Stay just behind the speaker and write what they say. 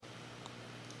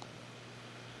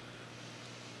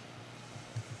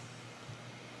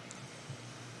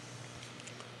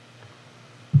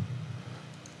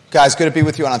Guys, good to be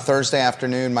with you on a Thursday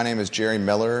afternoon. My name is Jerry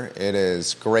Miller. It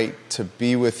is great to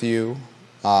be with you.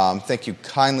 Thank you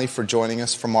kindly for joining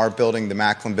us from our building, the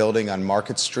Macklin Building on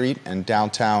Market Street in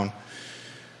downtown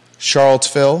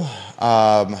Charlottesville.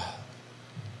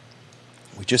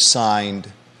 We just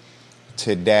signed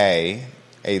today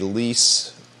a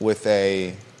lease with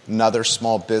another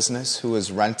small business who is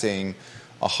renting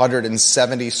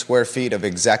 170 square feet of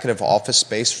executive office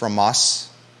space from us.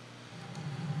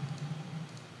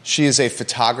 She is a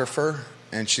photographer,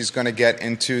 and she's going to get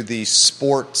into the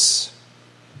sports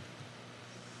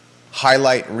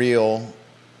highlight reel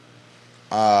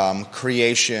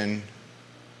creation.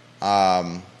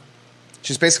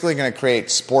 She's basically going to create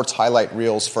sports highlight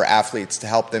reels for athletes to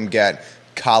help them get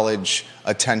college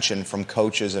attention from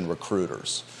coaches and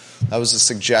recruiters. That was a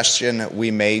suggestion that we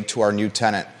made to our new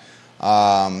tenant.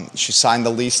 She signed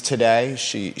the lease today.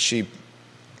 She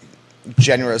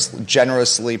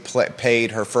generously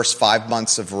paid her first 5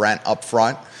 months of rent up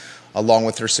front, along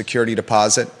with her security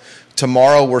deposit.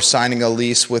 Tomorrow, we're signing a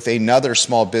lease with another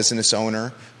small business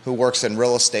owner who works in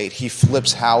real estate. He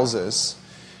flips houses,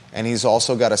 and he's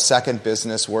also got a second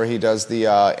business where he does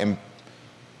the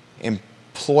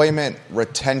employment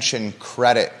retention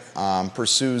credit,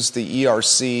 pursues the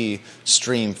ERC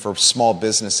stream for small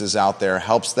businesses out there,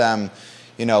 helps them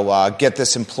get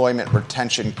this employment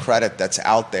retention credit that's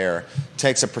out there,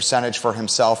 takes a percentage for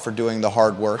himself for doing the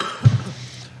hard work.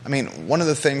 I mean, one of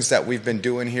the things that we've been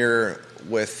doing here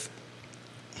with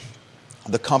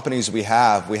the companies we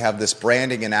have this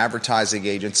branding and advertising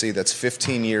agency that's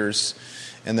 15 years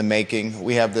in the making.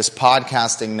 We have this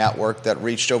podcasting network that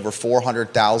reached over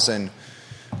 400,000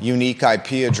 unique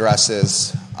IP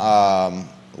addresses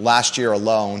last year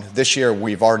alone. This year,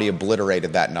 we've already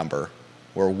obliterated that number.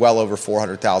 We're well over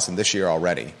 400,000 this year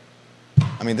already.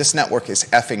 I mean, this network is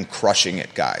effing crushing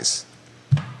it, guys.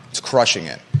 It's crushing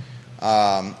it.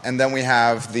 And then we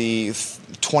have the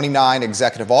 29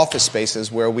 executive office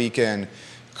spaces where we can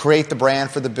create the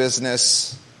brand for the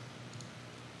business,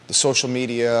 the social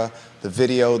media, the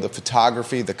video, the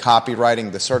photography, the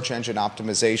copywriting, the search engine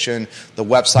optimization, the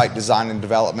website design and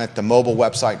development, the mobile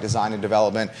website design and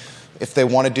development. If they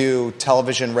want to do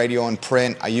television, radio, and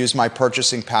print, I use my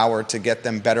purchasing power to get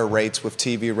them better rates with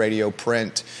TV, radio,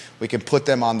 print. We can put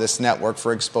them on this network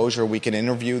for exposure. We can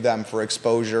interview them for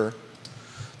exposure.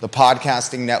 The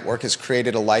podcasting network has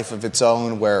created a life of its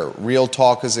own where Real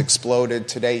Talk has exploded.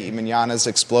 Today, Manana's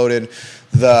exploded.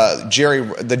 The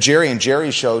Jerry and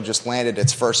Jerry Show just landed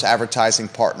its first advertising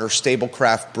partner,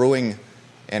 Stablecraft Brewing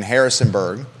in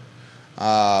Harrisonburg, in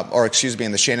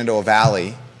the Shenandoah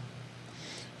Valley.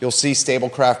 You'll see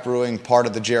Stablecraft Brewing part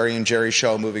of the Jerry and Jerry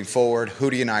Show moving forward.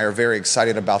 Hootie and I are very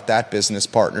excited about that business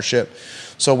partnership.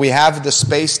 So we have the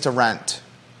space to rent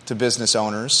to business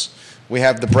owners. We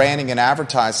have the branding and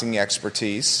advertising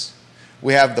expertise.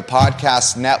 We have the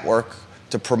podcast network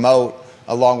to promote,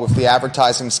 along with the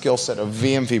advertising skill set of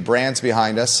VMV Brands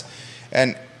behind us.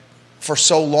 And for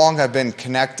so long, I've been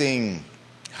connecting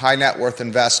high net worth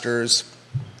investors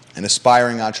and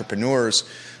aspiring entrepreneurs.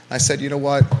 I said, you know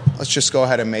what? Let's just go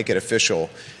ahead and make it official.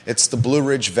 It's the Blue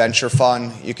Ridge Venture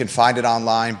Fund. You can find it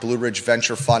online,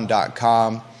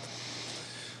 blueridgeventurefund.com.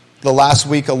 The last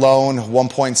week alone,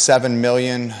 $1.7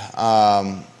 million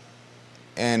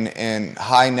in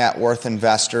high net worth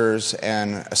investors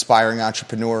and aspiring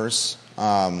entrepreneurs.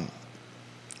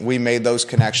 We made those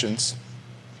connections.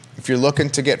 If you're looking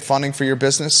to get funding for your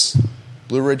business,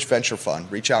 Blue Ridge Venture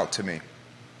Fund, reach out to me.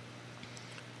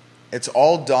 It's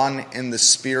all done in the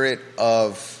spirit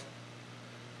of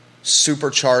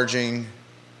supercharging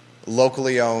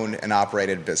locally owned and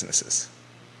operated businesses.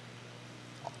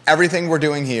 Everything we're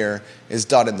doing here is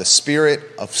done in the spirit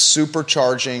of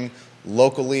supercharging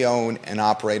locally owned and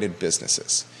operated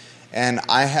businesses. And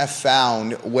I have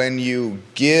found when you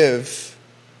give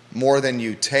more than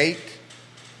you take,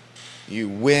 you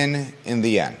win in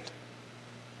the end.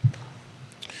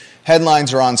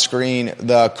 Headlines are on screen.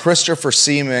 The Christopher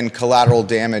Seaman collateral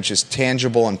damage is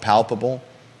tangible and palpable.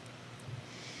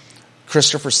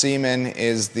 Christopher Seaman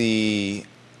is the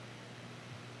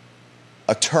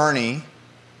attorney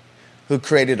who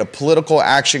created a political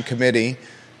action committee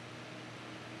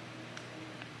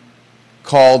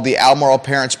called the Albemarle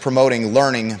Parents Promoting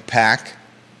Learning PAC.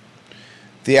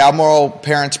 The Albemarle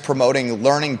Parents Promoting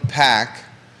Learning PAC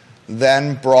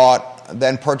then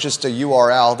purchased a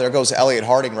URL. There goes Elliot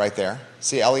Harding right there.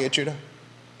 See Elliot, Judah?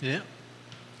 Yeah.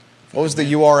 What was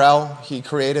the URL he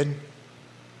created?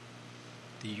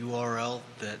 The URL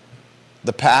that...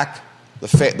 The PAC? The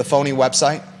phony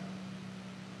website?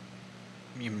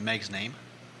 You mean Meg's name?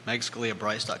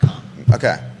 megscaliabryce.com.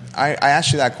 Okay. I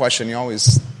asked you that question. You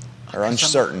always or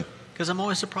uncertain? Because I'm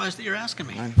always surprised that you're asking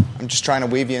me. I'm just trying to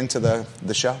weave you into the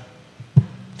show.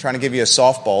 Trying to give you a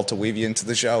softball to weave you into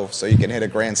the show so you can hit a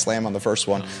grand slam on the first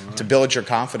one to build your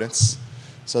confidence.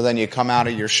 So then you come out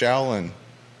of your shell and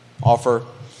offer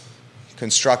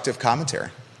constructive commentary.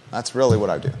 That's really what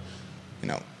I do. You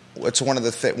know, it's one of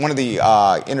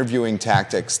the interviewing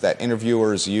tactics that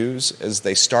interviewers use is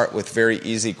they start with very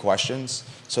easy questions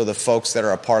so the folks that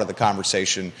are a part of the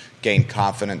conversation gain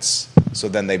confidence so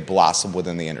then they blossom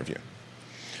within the interview.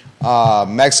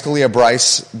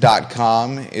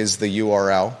 MegScaliaBryce.com is the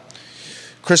URL.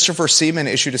 Christopher Seaman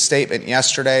issued a statement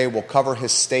yesterday. We'll cover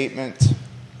his statement.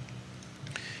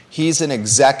 He's an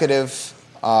executive.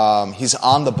 He's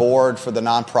on the board for the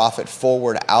nonprofit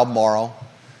Forward Albemarle.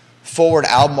 Forward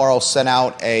Albemarle sent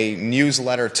out a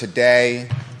newsletter today.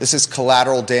 This is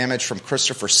collateral damage from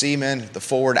Christopher Seaman, the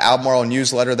Forward Albemarle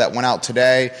newsletter that went out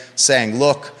today saying,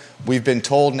 look, we've been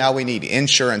told now we need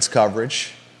insurance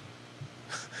coverage.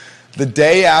 The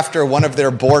day after one of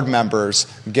their board members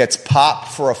gets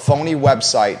popped for a phony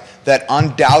website that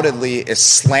undoubtedly is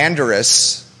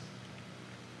slanderous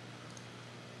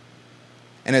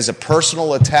and is a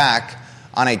personal attack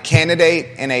on a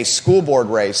candidate in a school board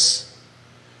race,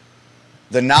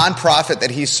 the nonprofit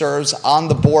that he serves on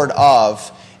the board of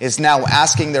is now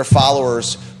asking their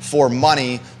followers for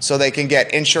money so they can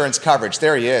get insurance coverage.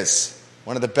 There he is,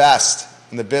 one of the best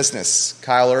in the business,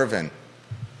 Kyle Irvin,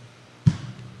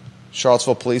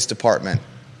 Charlottesville Police Department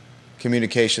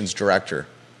Communications Director.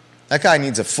 That guy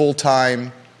needs a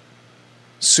full-time,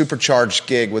 supercharged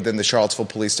gig within the Charlottesville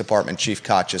Police Department, Chief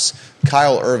Kotchis.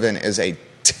 Kyle Irvin is a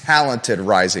talented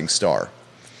rising star.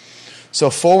 So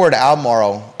Forward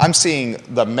Albemarle, I'm seeing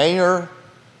the mayor,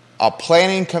 a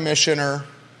planning commissioner,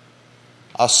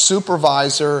 a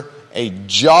supervisor, a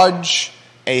judge,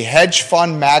 a hedge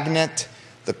fund magnate,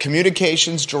 the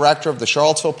communications director of the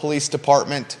Charlottesville Police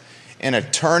Department, an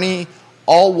attorney,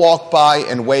 all walk by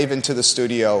and wave into the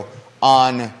studio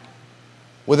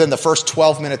within the first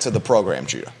 12 minutes of the program,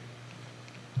 Judah.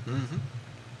 Mm-hmm.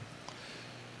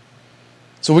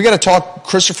 So we got to talk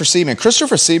Christopher Seaman.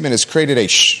 Christopher Seaman has created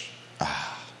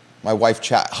my wife,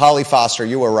 Holly Foster,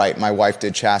 you were right. My wife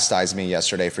did chastise me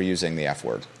yesterday for using the F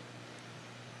word.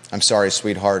 I'm sorry,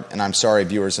 sweetheart, and I'm sorry,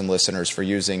 viewers and listeners, for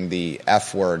using the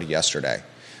F word yesterday.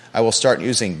 I will start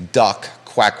using duck,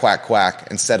 quack, quack, quack,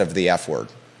 instead of the F word.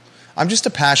 I'm just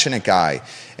a passionate guy.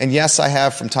 And yes, I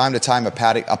have from time to time a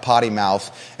potty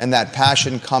mouth, and that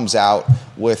passion comes out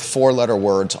with four-letter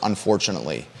words,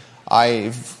 unfortunately.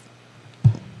 My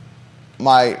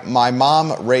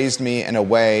mom raised me in a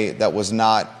way that was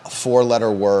not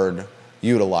four-letter word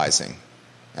utilizing.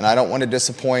 And I don't want to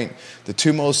disappoint the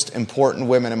two most important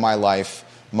women in my life,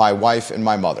 my wife and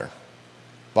my mother,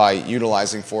 by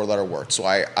utilizing four-letter words. So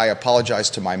I apologize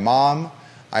to my mom,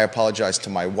 I apologize to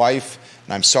my wife,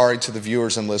 and I'm sorry to the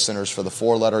viewers and listeners for the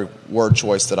four-letter word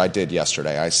choice that I did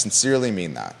yesterday. I sincerely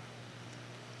mean that.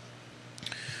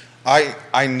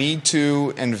 I need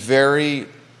to, in very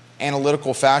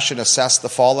analytical fashion, assess the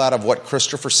fallout of what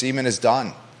Christopher Seaman has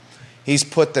done. He's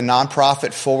put the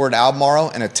nonprofit Forward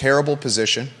Albemarle in a terrible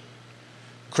position.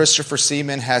 Christopher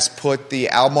Seaman has put the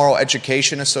Albemarle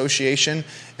Education Association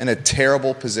in a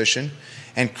terrible position.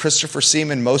 And Christopher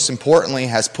Seaman, most importantly,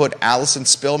 has put Allison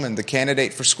Spillman, the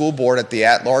candidate for school board at the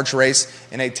at-large race,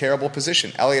 in a terrible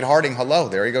position. Elliot Harding, hello,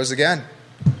 there he goes again.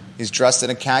 He's dressed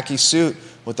in a khaki suit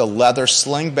with a leather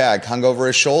sling bag hung over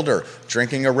his shoulder,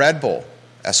 drinking a Red Bull.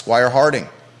 Esquire Harding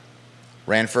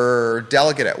ran for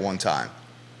delegate at one time.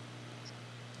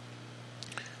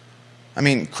 I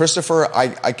mean, Christopher,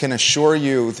 I can assure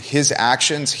you his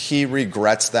actions, he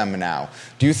regrets them now.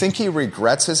 Do you think he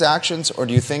regrets his actions, or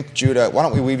do you think, Judah, why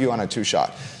don't we weave you on a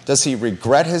two-shot? Does he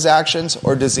regret his actions,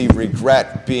 or does he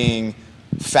regret being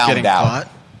found out?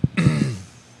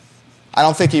 I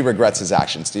don't think he regrets his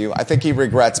actions, do you? I think he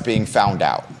regrets being found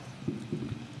out.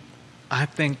 I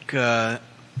think that's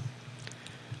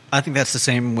the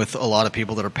same with a lot of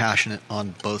people that are passionate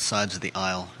on both sides of the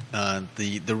aisle.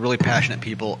 The really passionate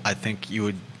people, I think you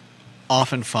would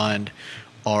often find,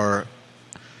 are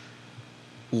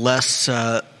less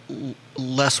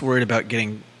worried about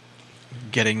getting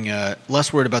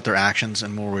less worried about their actions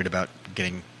and more worried about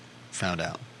getting found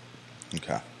out.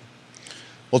 Okay.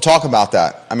 We'll talk about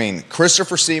that. I mean,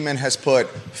 Christopher Seaman has put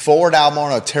Forward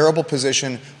Albemarle in a terrible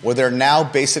position where they're now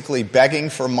basically begging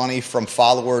for money from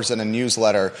followers in a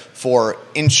newsletter for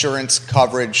insurance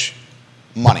coverage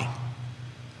money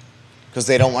because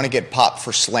they don't want to get popped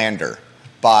for slander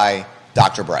by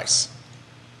Dr. Bryce.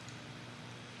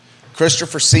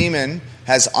 Christopher Seaman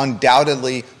has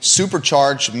undoubtedly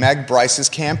supercharged Meg Bryce's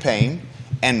campaign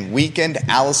and weakened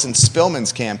Allison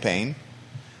Spillman's campaign.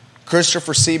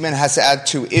 Christopher Seaman has had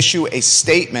to issue a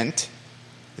statement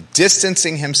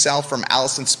distancing himself from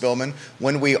Allison Spillman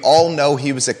when we all know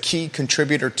he was a key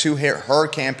contributor to her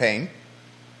campaign.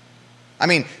 I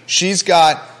mean, she's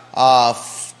got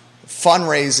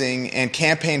fundraising and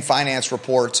campaign finance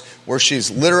reports where she's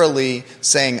literally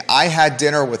saying, I had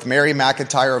dinner with Mary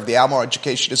McIntyre of the Alamo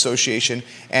Education Association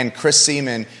and Chris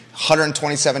Seaman,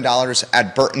 $127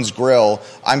 at Burton's Grill.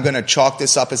 I'm going to chalk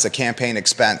this up as a campaign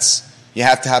expense. You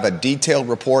have to have a detailed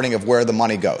reporting of where the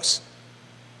money goes.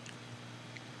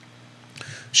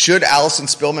 Should Allison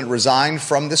Spillman resign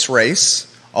from this race?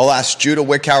 I'll ask Judah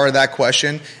Wickhauer that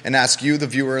question and ask you, the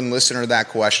viewer and listener, that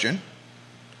question.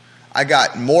 I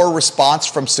got more response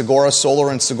from Segura Solar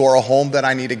and Segura Home that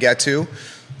I need to get to.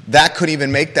 That couldn't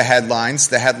even make the headlines.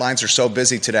 The headlines are so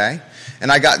busy today.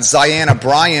 And I got Ziana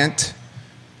Bryant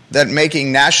that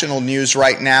making national news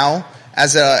right now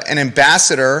as an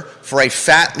ambassador for a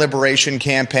fat liberation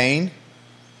campaign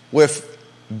with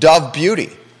Dove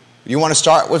Beauty. You want to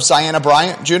start with Ziana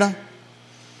Bryant, Judah?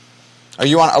 Are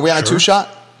we on a two-shot?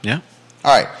 Yeah.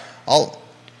 All right.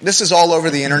 This is all over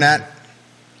the internet.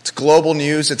 It's global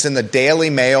news. It's in the Daily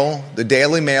Mail. The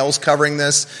Daily Mail's covering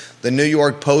this. The New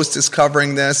York Post is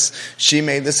covering this. She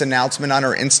made this announcement on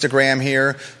her Instagram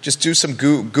here. Just do some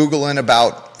Googling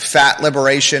about fat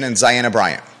liberation and Ziana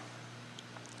Bryant.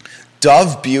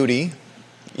 Dove Beauty.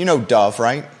 You know Dove,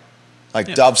 right? Like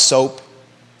yeah. Dove soap.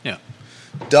 Yeah.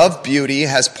 Dove Beauty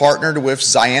has partnered with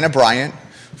Ziana Bryant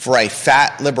for a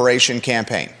fat liberation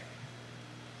campaign.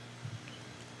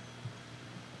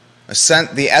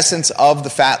 The essence of the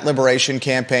fat liberation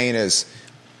campaign is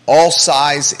all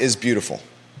size is beautiful.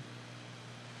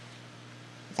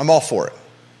 I'm all for it.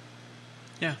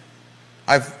 Yeah.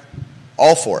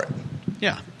 All for it.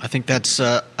 Yeah. I think that's,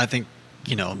 I think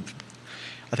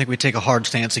we take a hard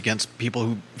stance against people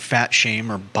who fat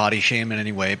shame or body shame in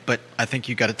any way, but I think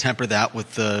you got to temper that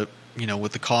with the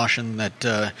caution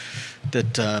that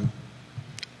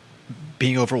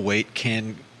being overweight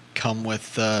can come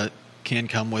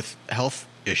with health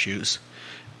issues,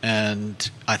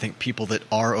 and I think people that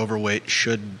are overweight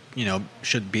should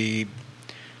be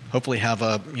hopefully have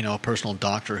a personal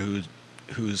doctor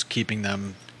who's keeping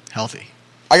them healthy.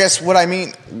 I guess what I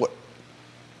mean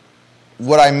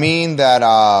that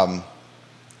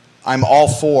I'm all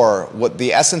for, what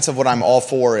the essence of what I'm all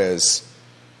for is,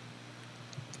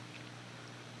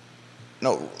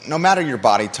 no matter your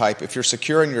body type, if you're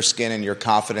secure in your skin and you're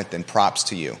confident, then props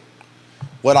to you.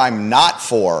 What I'm not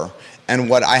for, and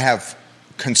what I'm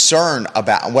concerned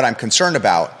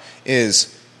about,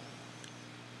 is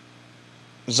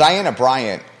Ziana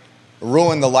Bryant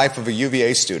ruined the life of a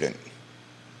UVA student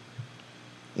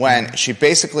when she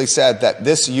basically said that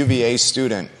this UVA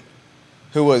student,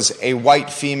 who was a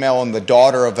white female and the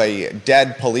daughter of a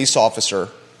dead police officer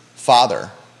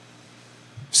father,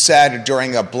 said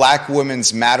during a Black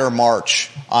Women's Matter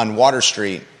march on Water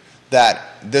Street that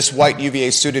this white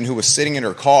UVA student who was sitting in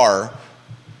her car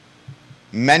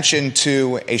mentioned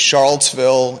to a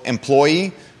Charlottesville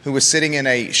employee who was sitting in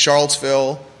a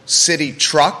Charlottesville city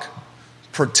truck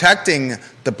protecting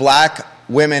the Black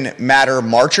Women Matter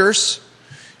marchers.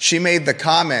 She made the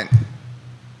comment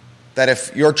that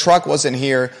if your truck wasn't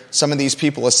here, some of these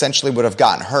people essentially would have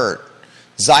gotten hurt.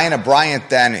 Ziana Bryant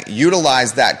then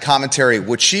utilized that commentary,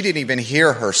 which she didn't even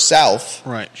hear herself.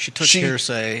 Right. She took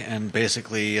hearsay and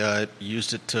basically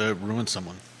used it to ruin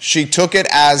someone. She took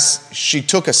a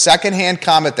secondhand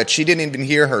comment that she didn't even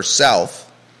hear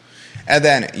herself and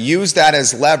then used that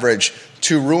as leverage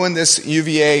to ruin this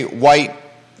UVA white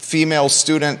female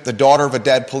student, the daughter of a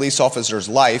dead police officer's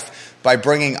life, by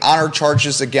bringing honor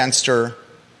charges against her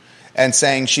and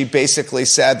saying she basically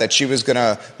said that she was going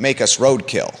to make us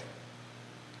roadkill.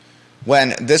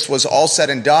 When this was all said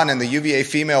and done and the UVA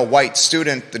female white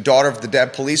student, the daughter of the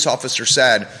dead police officer,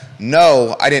 said,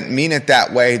 "No, I didn't mean it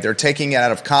that way. They're taking it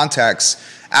out of context."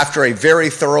 After a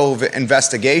very thorough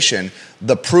investigation,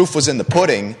 the proof was in the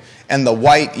pudding, and the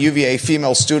white UVA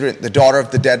female student, the daughter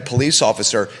of the dead police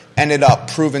officer, ended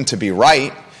up proven to be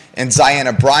right. And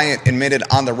Ziana Bryant admitted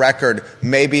on the record,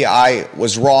 maybe I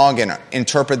was wrong and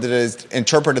interpreted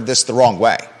this the wrong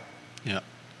way. Yeah.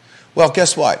 Well,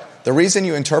 guess what? The reason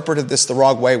you interpreted this the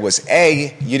wrong way was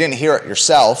A, you didn't hear it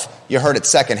yourself, you heard it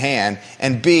secondhand,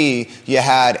 and B, you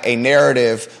had a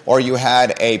narrative or you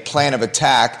had a plan of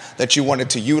attack that you wanted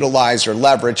to utilize or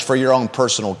leverage for your own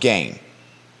personal gain.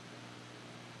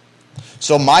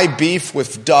 So my beef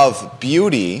with Dove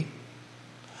Beauty,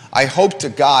 I hope to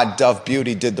God Dove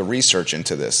Beauty did the research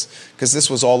into this, because this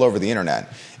was all over the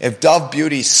internet. If Dove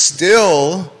Beauty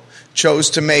still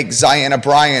chose to make Ziana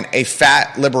Bryant a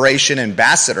fat liberation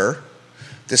ambassador,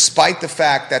 despite the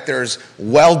fact that there's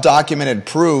well-documented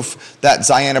proof that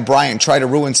Ziana Bryant tried to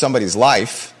ruin somebody's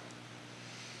life.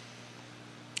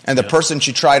 And the person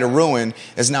she tried to ruin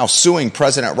is now suing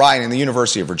President Ryan in the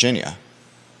University of Virginia.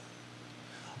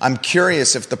 I'm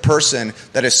curious if the person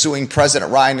that is suing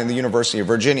President Ryan in the University of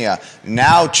Virginia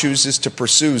now chooses to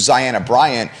pursue Ziana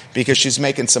Bryant because she's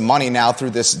making some money now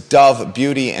through this Dove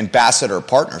Beauty Ambassador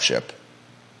partnership.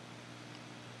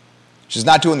 She's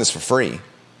not doing this for free.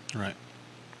 Right.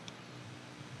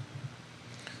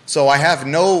 So I have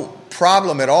no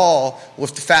problem at all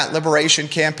with the Fat Liberation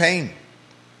campaign.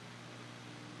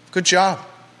 Good job.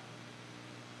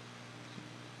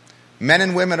 Men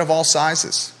and women of all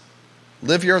sizes.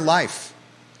 Live your life.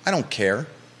 I don't care.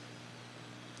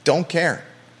 Don't care.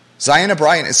 Ziana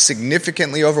Bryant is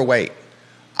significantly overweight.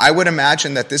 I would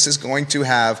imagine that this is going to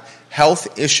have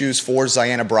health issues for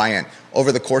Ziana Bryant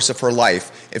over the course of her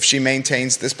life if she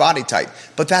maintains this body type.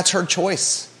 But that's her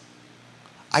choice.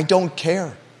 I don't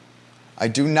care. I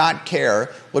do not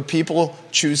care what people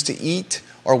choose to eat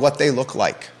or what they look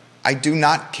like. I do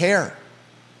not care.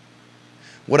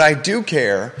 What I do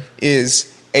care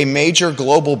is a major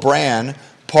global brand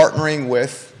partnering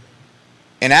with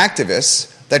an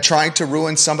activist that's trying to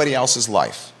ruin somebody else's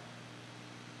life.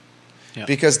 Yeah.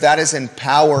 Because that is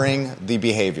empowering the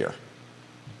behavior.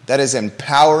 That is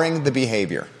empowering the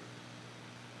behavior.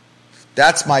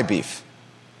 That's my beef.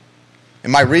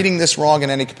 Am I reading this wrong in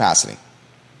any capacity?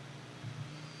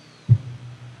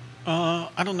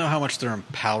 I don't know how much they're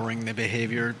empowering the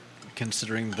behavior,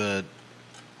 considering the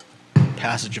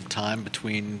passage of time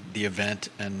between the event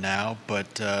and now,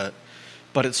 but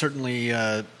it certainly,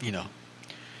 they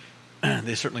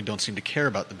certainly don't seem to care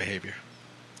about the behavior.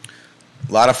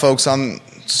 A lot of folks on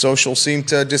social seem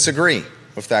to disagree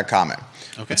with that comment.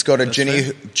 Okay, let's go to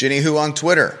Ginny Who on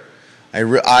Twitter.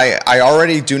 I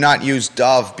already do not use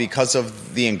Dove because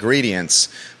of the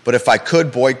ingredients, but if I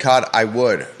could boycott, I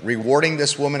would. Rewarding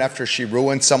this woman after she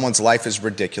ruined someone's life is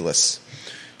ridiculous.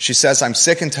 She says, I'm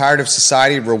sick and tired of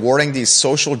society rewarding these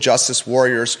social justice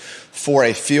warriors for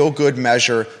a feel-good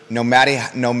measure, no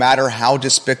matter how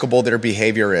despicable their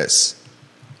behavior is.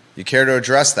 You care to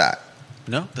address that?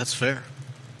 No, that's fair.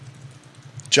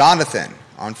 Jonathan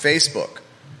on Facebook.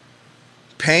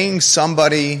 Paying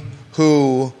somebody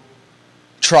who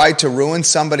tried to ruin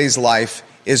somebody's life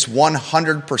is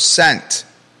 100%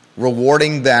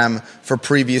 rewarding them for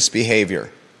previous behavior.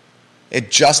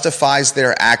 It justifies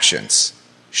their actions.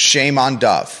 Shame on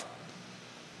Dove.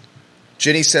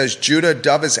 Ginny says, Judah,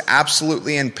 Dove is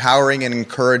absolutely empowering and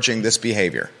encouraging this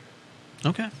behavior.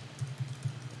 Okay.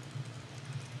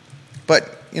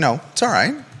 But, it's all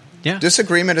right. Yeah.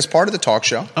 Disagreement is part of the talk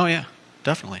show. Oh, yeah,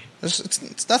 definitely.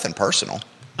 It's nothing personal.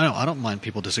 I don't mind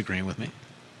people disagreeing with me.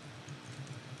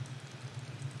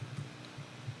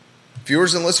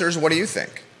 Viewers and listeners, what do you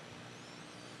think?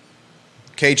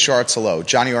 Kate Schartz, hello.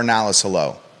 Johnny Ornalis,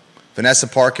 hello. Vanessa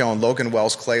Parkhill and Logan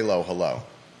Wells Claylow, hello.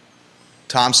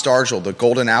 Tom Stargell, the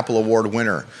Golden Apple Award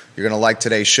winner. You're going to like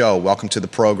today's show. Welcome to the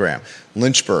program.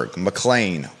 Lynchburg,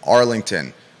 McLean,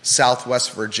 Arlington,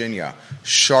 Southwest Virginia,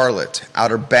 Charlotte,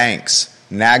 Outer Banks,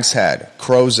 Nags Head,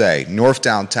 Crozet, North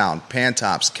Downtown,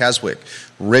 Pantops, Keswick,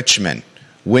 Richmond,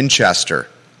 Winchester,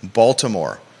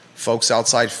 Baltimore, folks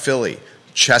outside Philly,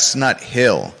 Chestnut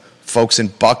Hill, folks in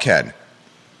Buckhead.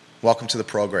 Welcome to the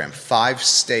program. 5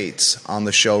 states on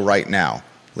the show right now,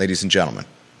 ladies and gentlemen.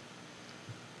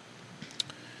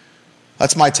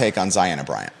 That's my take on Ziana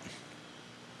Bryant.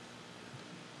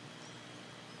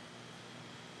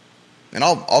 And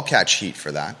I'll catch heat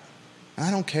for that. And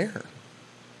I don't care.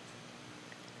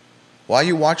 Why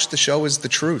you watch the show is the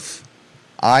truth.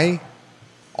 I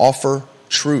offer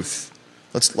truth.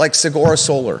 Let's like Segura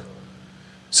Solar.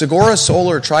 Segura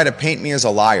Solar tried to paint me as a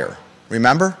liar.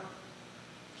 Remember?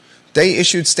 They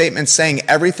issued statements saying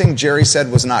everything Jerry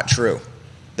said was not true.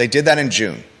 They did that in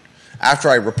June. After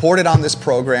I reported on this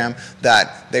program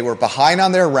that they were behind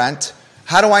on their rent.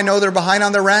 How do I know they're behind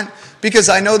on their rent? Because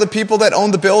I know the people that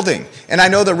own the building. And I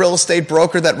know the real estate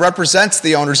broker that represents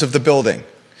the owners of the building.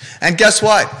 And guess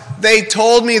what? They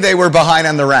told me they were behind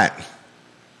on the rent.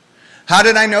 How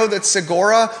did I know that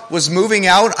Segura was moving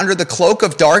out under the cloak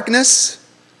of darkness?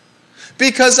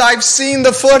 Because I've seen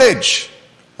the footage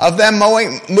of them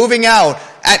moving out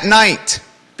at night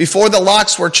before the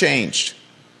locks were changed.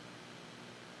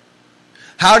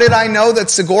 How did I know that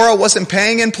Segura wasn't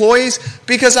paying employees?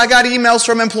 Because I got emails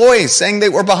from employees saying they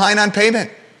were behind on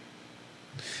payment.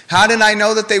 How did I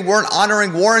know that they weren't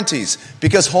honoring warranties?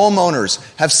 Because homeowners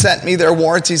have sent me their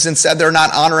warranties and said they're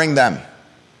not honoring them.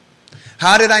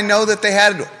 How did I know that they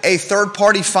had a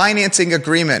third-party financing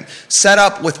agreement set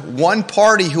up with one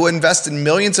party who invested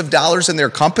millions of dollars in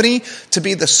their company to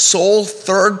be the sole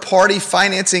third-party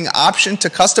financing option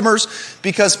to customers?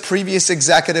 Because previous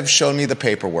executives showed me the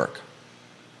paperwork.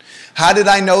 How did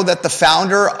I know that the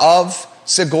founder of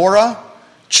Segura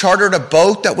chartered a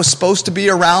boat that was supposed to be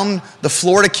around the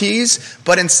Florida Keys,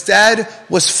 but instead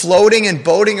was floating and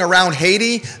boating around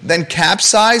Haiti, then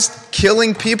capsized,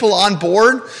 killing people on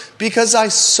board? Because I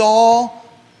saw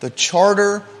the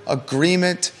charter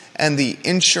agreement and the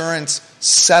insurance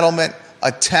settlement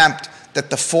attempt that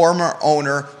the former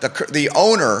owner, the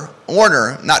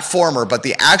owner, not former, but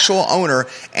the actual owner,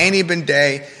 Andy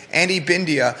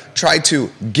Bindia, tried to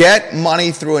get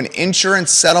money through an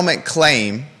insurance settlement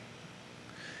claim.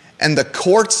 And the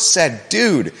courts said,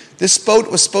 dude, this boat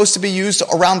was supposed to be used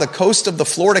around the coast of the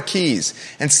Florida Keys.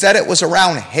 Instead, it was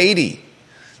around Haiti.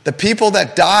 The people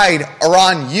that died are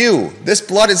on you. This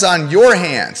blood is on your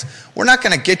hands. We're not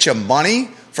going to get you money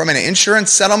from an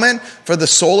insurance settlement for the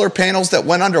solar panels that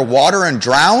went underwater and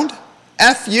drowned.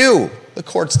 F you. The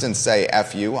courts didn't say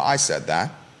F you. I said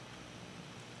that.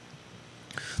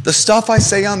 The stuff I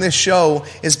say on this show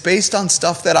is based on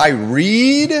stuff that I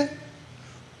read,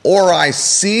 or I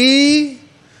see,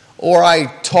 or I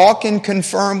talk and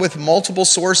confirm with multiple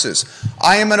sources.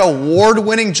 I am an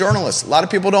award-winning journalist. A lot of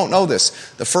people don't know this.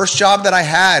 The first job that I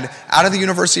had out of the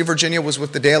University of Virginia was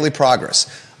with the Daily Progress.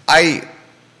 I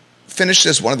finished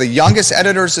as one of the youngest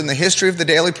editors in the history of the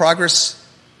Daily Progress,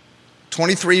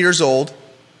 23 years old.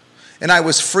 And I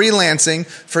was freelancing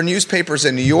for newspapers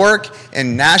in New York,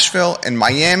 in Nashville, in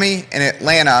Miami, and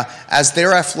Atlanta. As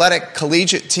their athletic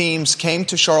collegiate teams came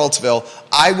to Charlottesville,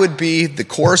 I would be the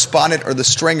correspondent or the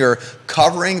stringer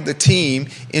covering the team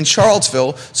in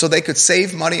Charlottesville so they could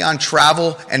save money on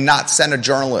travel and not send a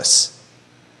journalist.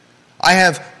 I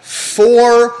have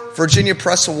 4 Virginia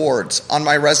Press Awards on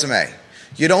my resume.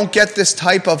 You don't get this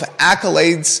type of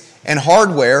accolades and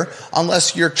hardware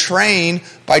unless you're trained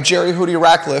by Jerry Hootie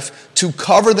Ratcliffe to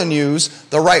cover the news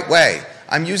the right way.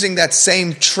 I'm using that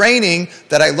same training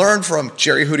that I learned from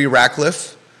Jerry Hootie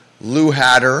Ratcliffe, Lou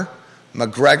Hatter,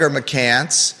 McGregor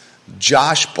McCants,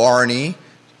 Josh Barney,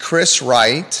 Chris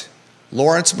Wright,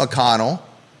 Lawrence McConnell,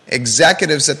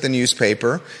 executives at the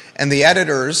newspaper, and the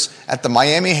editors at the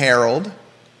Miami Herald,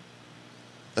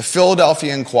 the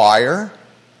Philadelphia Inquirer,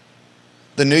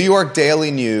 the New York Daily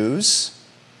News.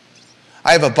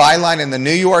 I have a byline in the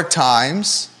New York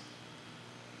Times.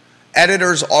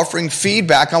 Editors offering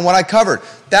feedback on what I covered.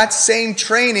 That same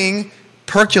training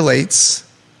percolates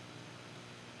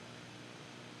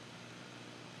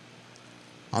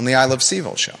on the I Love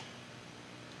CVille show.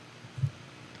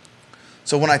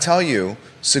 So when I tell you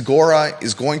Segura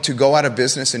is going to go out of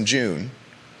business in June,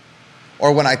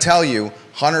 or when I tell you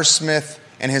Hunter Smith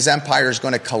and his empire is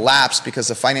going to collapse because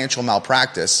of financial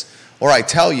malpractice, or I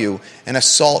tell you an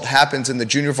assault happens in the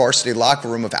junior varsity locker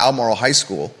room of Albemarle High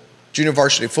School, junior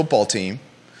varsity football team,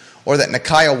 or that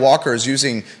Nakia Walker is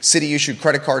using city-issued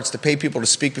credit cards to pay people to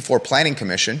speak before planning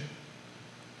commission,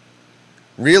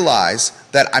 realize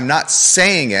that I'm not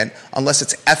saying it unless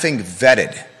it's effing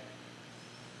vetted.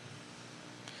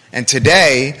 And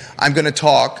today, I'm going to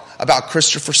talk about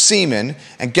Christopher Seaman,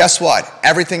 and guess what?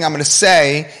 Everything I'm going to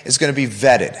say is going to be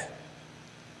vetted.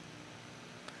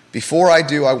 Before I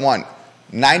do, I want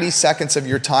 90 seconds of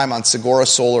your time on Segura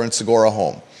Solar and Segura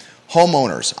Home.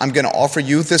 Homeowners, I'm going to offer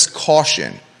you this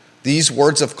caution, these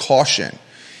words of caution.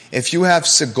 If you have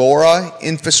Segura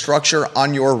infrastructure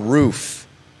on your roof,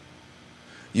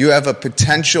 you have a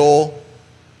potential,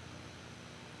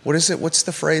 what is it? What's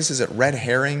the phrase? Is it red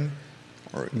herring?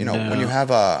 Or, no. When you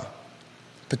have a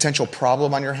potential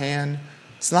problem on your hand,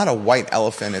 it's not a white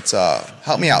elephant. It's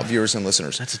help me out, viewers and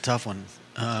listeners. That's a tough one.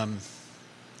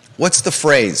 What's the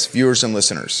phrase, viewers and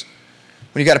listeners,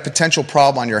 when you got a potential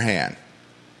problem on your hand?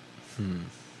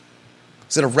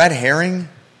 Is it a red herring?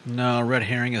 No, red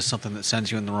herring is something that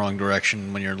sends you in the wrong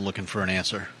direction when you're looking for an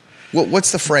answer.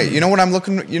 What's the phrase? You know what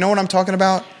I'm talking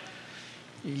about?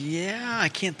 Yeah, I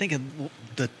can't think of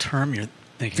the term you're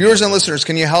thinking. Viewers and listeners,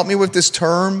 can you help me with this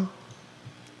term?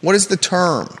 What is the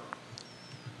term?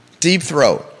 Deep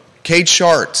throat, Kate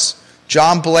Sharts,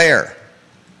 John Blair.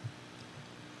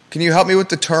 Can you help me with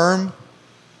the term?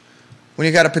 When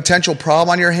you got a potential problem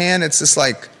on your hand, it's just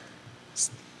like,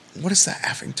 what is that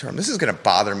effing term? This is going to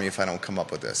bother me if I don't come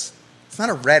up with this. It's not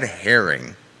a red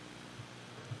herring.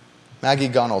 Maggie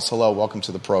Gunnels, hello, welcome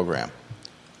to the program.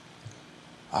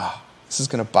 This is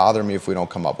going to bother me if we don't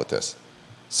come up with this.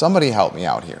 Somebody help me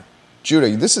out here.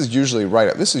 Judah, this is usually right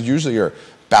up. This is usually your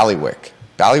ballywick.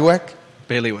 Ballywick?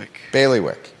 Bailiwick.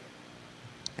 Bailiwick.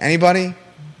 Anybody?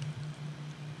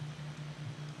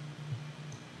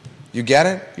 You get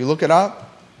it? You look it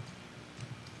up?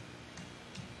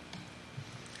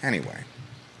 Anyway.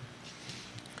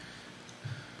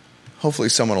 Hopefully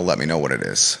someone will let me know what it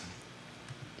is.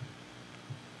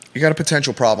 You got a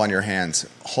potential problem on your hands,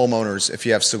 homeowners, if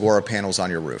you have Segura panels on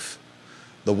your roof.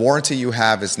 The warranty you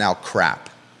have is now crap.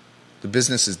 The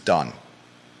business is done.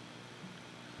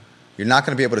 You're not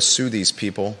going to be able to sue these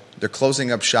people. They're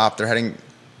closing up shop. They're heading.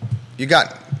 You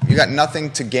got nothing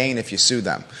to gain if you sue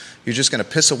them. You're just going to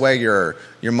piss away your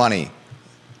money.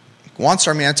 Juan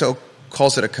Sarmiento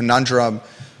calls it a conundrum.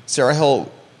 Sarah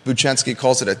Hill Buchensky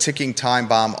calls it a ticking time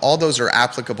bomb. All those are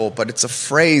applicable, but it's a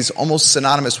phrase almost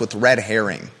synonymous with red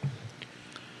herring.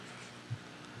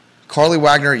 Carly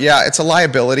Wagner, yeah, it's a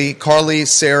liability. Carly,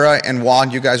 Sarah, and Juan,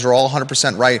 you guys are all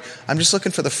 100% right. I'm just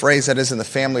looking for the phrase that is in the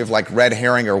family of like red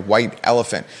herring or white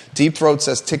elephant. Deep Throat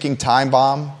says ticking time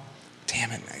bomb.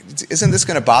 Damn it. Isn't this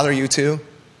going to bother you too?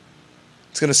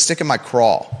 It's going to stick in my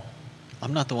craw.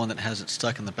 I'm not the one that has it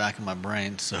stuck in the back of my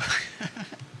brain, so...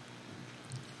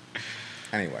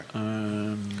 Anyway,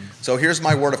 so here's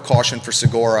my word of caution for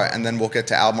Segura, and then we'll get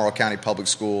to Albemarle County Public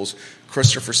Schools,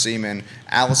 Christopher Seaman,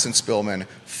 Allison Spillman,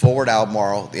 Forward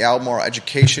Albemarle, the Albemarle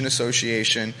Education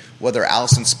Association, whether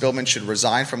Allison Spillman should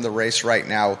resign from the race right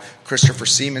now, Christopher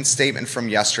Seaman's statement from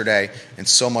yesterday, and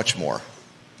so much more.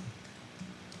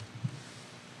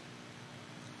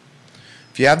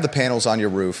 If you have the panels on your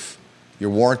roof, your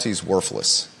warranty is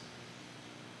worthless.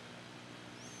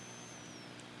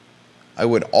 I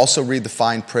would also read the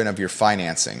fine print of your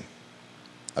financing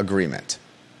agreement.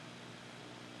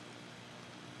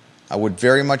 I would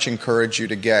very much encourage you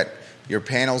to get your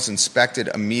panels inspected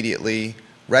immediately.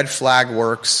 Red Flag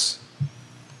Works,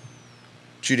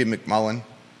 Judy McMullen.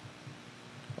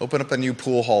 Open up a new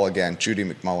pool hall again, Judy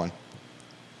McMullen.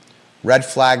 Red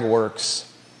Flag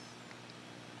Works.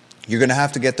 You're going to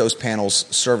have to get those panels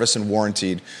serviced and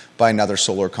warrantied by another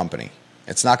solar company.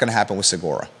 It's not going to happen with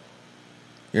Segura.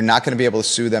 You're not going to be able to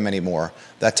sue them anymore.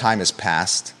 That time has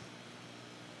passed.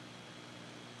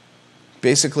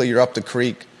 Basically, you're up the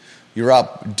creek. You're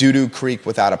up doo-doo creek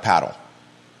without a paddle.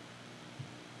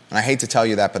 And I hate to tell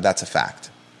you that, but that's a fact.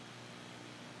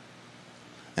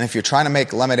 And if you're trying to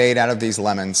make lemonade out of these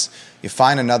lemons, you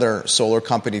find another solar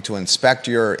company to inspect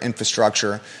your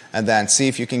infrastructure and then see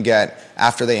if you can get,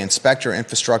 after they inspect your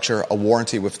infrastructure, a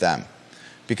warranty with them.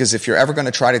 Because if you're ever going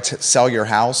to try to sell your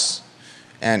house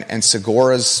and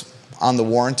Segura's on the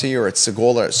warranty or it's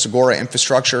Segura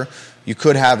infrastructure, you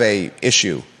could have a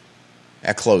issue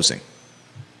at closing.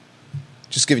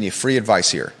 Just giving you free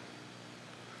advice here.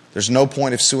 There's no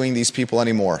point of suing these people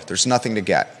anymore. There's nothing to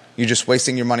get. You're just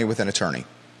wasting your money with an attorney.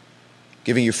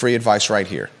 Giving you free advice right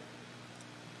here.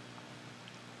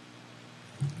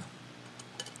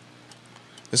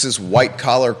 This is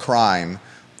white-collar crime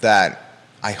that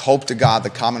I hope to God the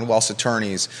Commonwealth's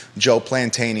attorneys, Joe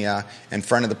Plantania and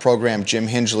friend of the program, Jim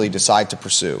Hingley, decide to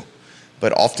pursue.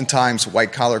 But oftentimes,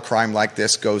 white-collar crime like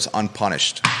this goes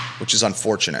unpunished, which is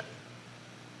unfortunate.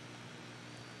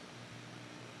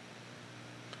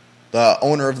 The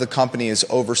owner of the company is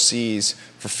overseas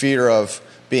for fear of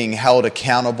being held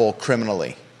accountable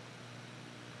criminally.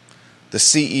 The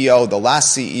CEO, the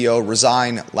last CEO,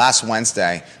 resigned last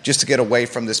Wednesday just to get away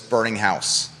from this burning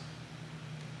house.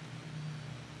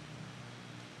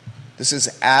 This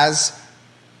is as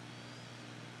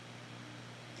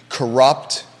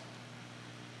corrupt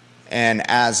and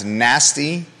as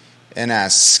nasty and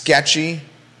as sketchy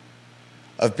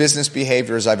of business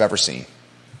behavior as I've ever seen.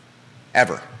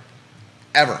 Ever.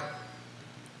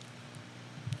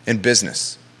 In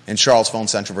business in Charlottesville and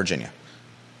Central Virginia.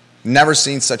 Never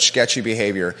seen such sketchy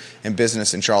behavior in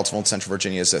business in Charlottesville and Central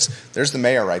Virginia as this. There's the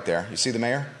mayor right there. You see the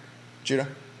mayor, Judah?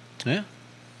 Yeah.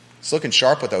 He's looking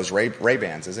sharp with those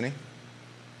Ray-Bans, isn't he?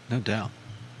 No doubt.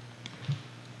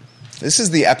 This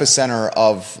is the epicenter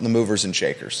of the movers and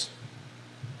shakers.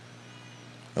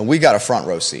 And we got a front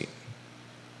row seat.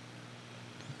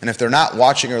 And if they're not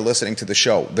watching or listening to the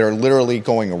show, they're literally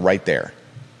going right there.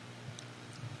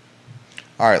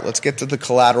 All right, let's get to the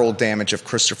collateral damage of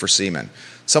Christopher Seaman.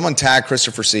 Someone tag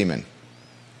Christopher Seaman.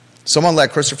 Someone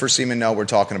let Christopher Seaman know we're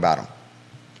talking about him.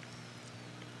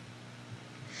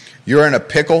 You're in a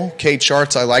pickle, Kate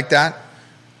Schartz, I like that.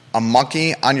 A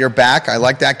monkey on your back, I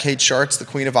like that, Kate Schartz, the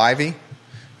Queen of Ivy.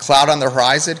 Cloud on the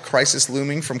Horizon, Crisis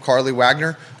Looming from Carly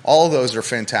Wagner. All of those are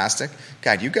fantastic.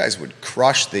 God, you guys would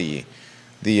crush the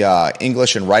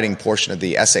English and writing portion of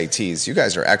the SATs. You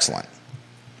guys are excellent.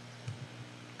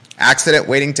 Accident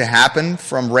Waiting to Happen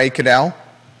from Ray Cadell.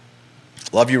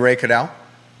 Love you, Ray Cadell.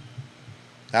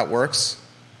 That works.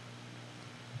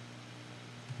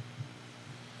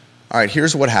 All right,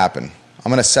 here's what happened.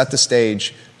 I'm going to set the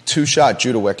stage. Two-shot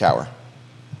Judah Wickhauer.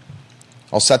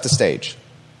 I'll set the stage.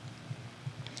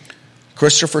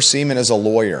 Christopher Seaman is a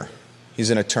lawyer. He's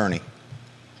an attorney.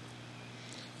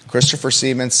 Christopher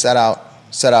Seaman set up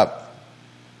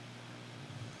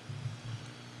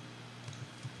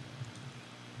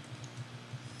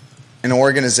an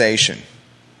organization,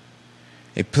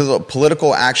 a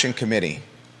political action committee.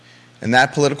 And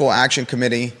that political action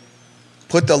committee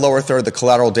put the lower third, the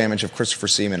collateral damage of Christopher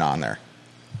Seaman on there.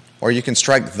 Or you can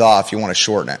strike the if you want to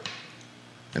shorten it.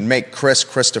 And make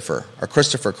Christopher, or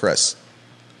Christopher Chris.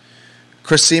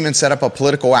 Chris Seaman set up a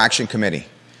political action committee.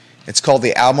 It's called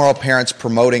the Albemarle Parents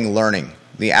Promoting Learning.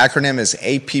 The acronym is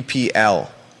APPL.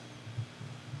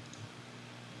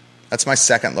 That's my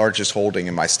second largest holding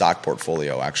in my stock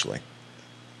portfolio, actually.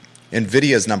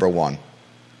 NVIDIA is number 1.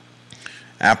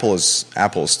 Apple is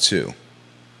 2.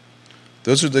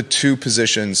 Those are the 2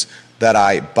 positions that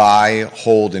I buy,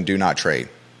 hold, and do not trade.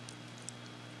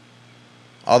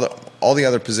 All the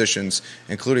other positions,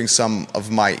 including some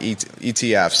of my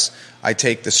ETFs, I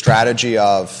take the strategy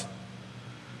of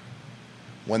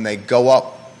when they go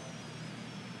up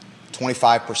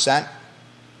 25%,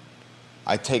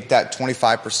 I take that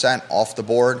 25% off the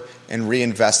board and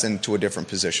reinvest into a different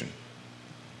position.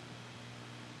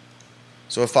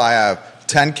 So if I have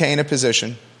 10K in a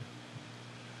position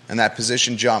and that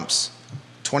position jumps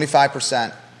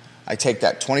 25%, I take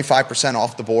that 25%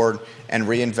 off the board and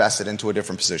reinvest it into a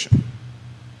different position.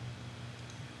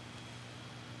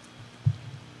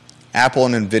 Apple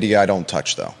and NVIDIA I don't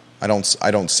touch, though. I don't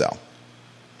sell.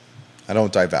 I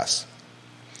don't divest.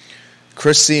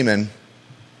 Chris Seaman,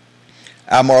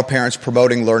 Albemarle Parents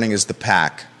Promoting Learning is the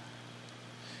PAC.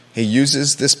 He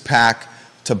uses this PAC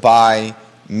to buy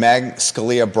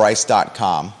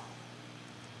megscaliabryce.com.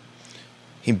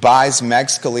 He buys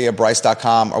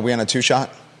megscaliabryce.com. Are we on a 2-shot?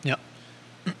 Yep.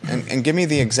 And give me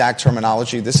the exact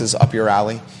terminology. This is up your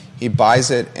alley. He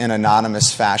buys it in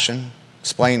anonymous fashion.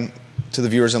 Explain to the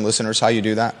viewers and listeners how you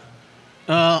do that.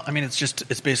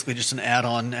 It's basically just an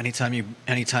add-on. Anytime you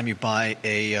buy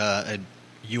a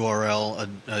URL,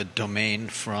 a domain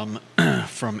from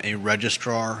a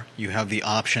registrar, you have the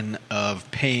option of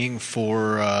paying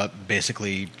for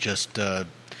basically just what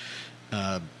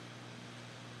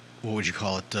would you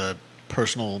call it?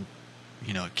 Personal,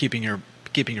 keeping your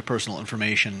personal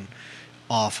information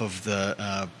off of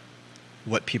the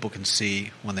what people can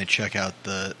see when they check out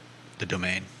the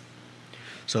domain.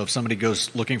 So if somebody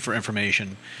goes looking for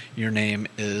information, your name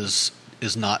is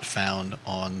not found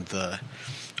on the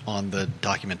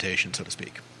documentation, so to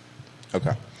speak.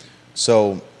 Okay.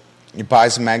 So he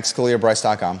buys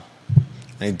megscaliabryce.com,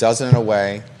 and he does it in a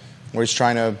way where he's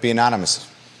trying to be anonymous.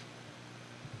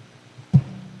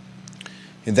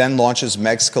 He then launches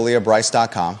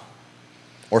megscaliabryce.com,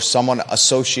 or someone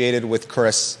associated with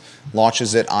Chris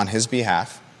launches it on his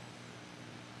behalf.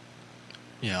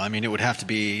 Yeah, it would have to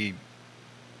be.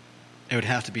 It would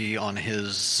have to be on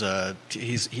his.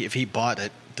 If he bought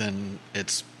it, then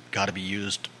it's got to be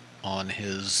used on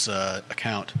his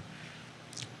account.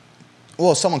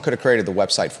 Well, someone could have created the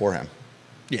website for him.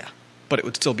 Yeah, but it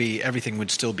would still be everything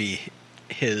would still be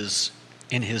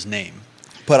in his name.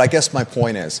 But I guess my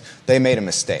point is they made a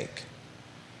mistake,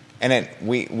 and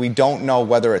we don't know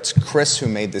whether it's Chris who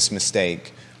made this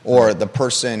mistake or the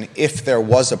person, if there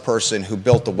was a person who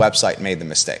built the website, made the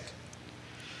mistake.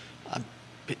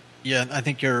 Yeah, I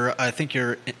think your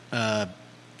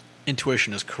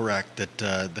intuition is correct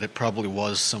that it probably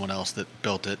was someone else that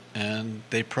built it, and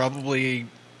they probably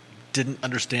didn't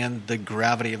understand the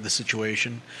gravity of the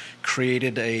situation,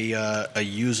 created a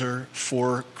user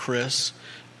for Chris,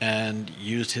 and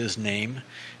used his name.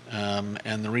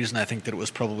 And the reason I think that it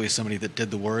was probably somebody that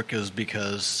did the work is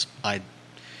because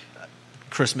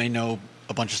Chris may know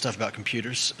a bunch of stuff about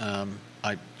computers.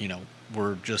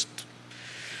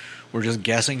 We're just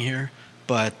guessing here,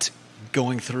 but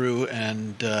going through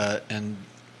and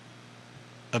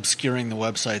obscuring the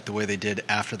website the way they did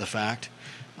after the fact,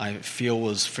 I feel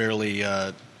was fairly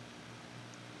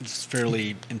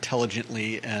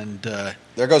intelligently and.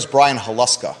 There goes Brian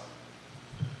Haluska.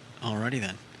 Alrighty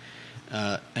then,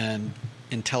 and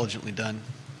intelligently done.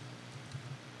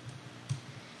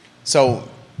 So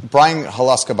Brian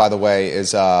Haluska, by the way,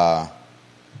 is what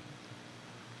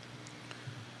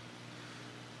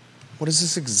is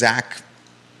this exact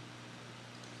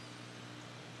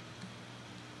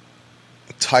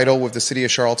title with the city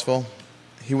of Charlottesville?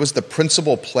 He was the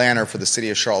principal planner for the city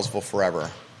of Charlottesville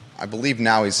forever. I believe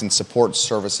now he's in support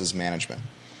services management.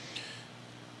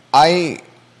 I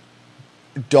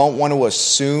don't want to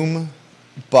assume,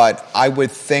 but I would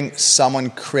think someone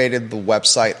created the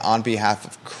website on behalf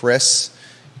of Chris,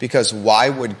 because why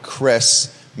would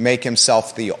Chris make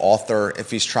himself the author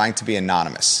if he's trying to be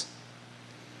anonymous?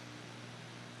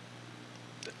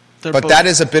 But that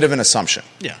is a bit of an assumption.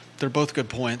 Yeah, they're both good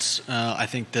points. I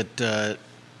think that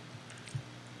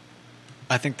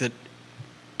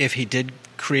if he did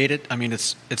create it, I mean,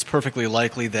 it's perfectly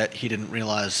likely that he didn't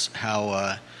realize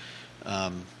how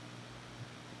that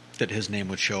his name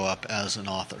would show up as an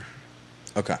author.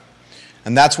 Okay.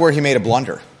 And that's where he made a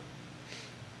blunder.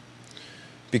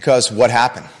 Because what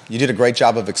happened? You did a great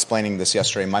job of explaining this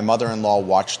yesterday. My mother-in-law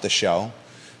watched the show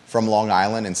from Long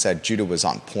Island and said Judah was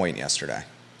on point yesterday.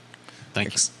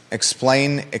 Thank you.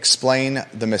 Explain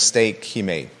the mistake he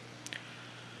made.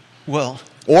 Well,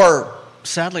 or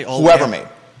sadly, whoever made.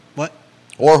 What?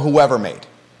 Or whoever made.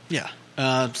 Yeah.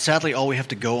 Sadly, all we have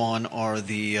to go on are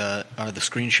the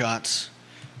screenshots,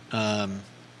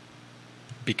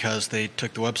 because they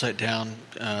took the website down.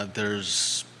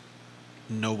 There's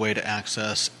no way to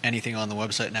access anything on the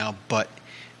website now. But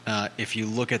if you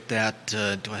look at that,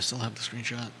 do I still have the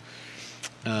screenshot?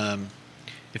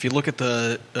 If you look at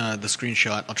the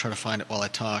screenshot, I'll try to find it while I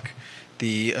talk.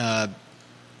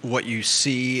 What you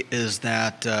see is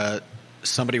that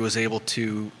somebody was able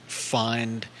to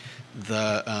find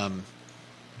the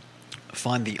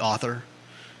author,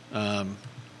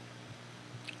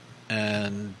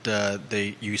 and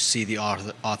you see the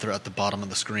author at the bottom of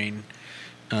the screen,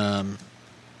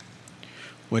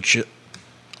 which,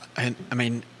 I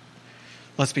mean,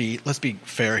 let's be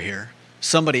fair here.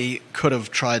 Somebody could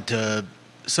have tried to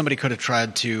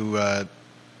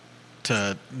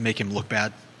make him look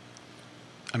bad.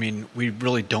 I mean, we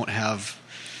really don't have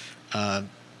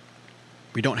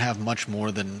much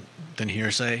more than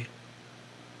hearsay.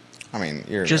 I mean,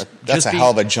 that's a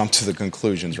hell of a jump to the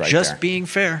conclusions right there. Just being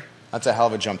fair. That's a hell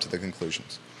of a jump to the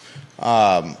conclusions.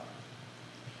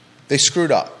 They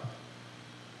screwed up.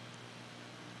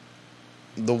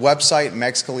 The website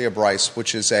Megs Kalia Bryce,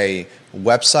 which is a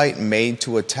website made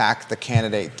to attack the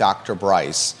candidate Dr.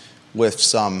 Bryce with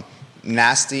some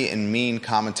nasty and mean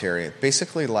commentary,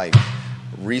 basically like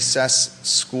recess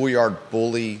schoolyard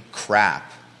bully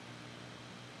crap.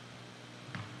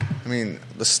 I mean,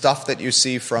 the stuff that you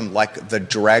see from like the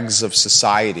dregs of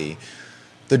society.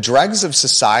 The dregs of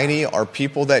society are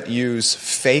people that use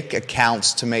fake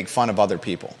accounts to make fun of other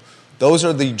people. Those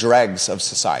are the dregs of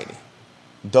society.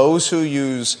 Those who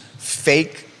use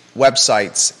fake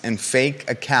websites and fake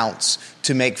accounts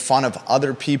to make fun of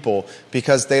other people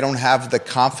because they don't have the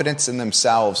confidence in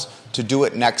themselves to do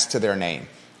it next to their name.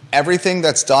 Everything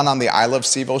that's done on the I Love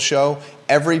CVille show,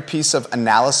 every piece of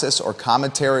analysis or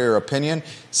commentary or opinion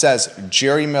says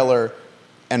Jerry Miller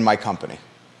and my company.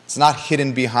 It's not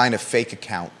hidden behind a fake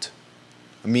account,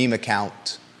 a meme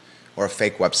account, or a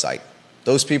fake website.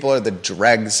 Those people are the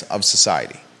dregs of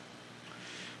society.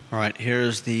 All right,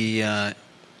 here's the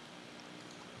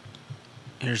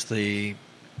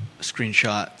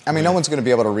screenshot. I mean, no one's going to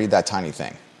be able to read that tiny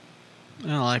thing.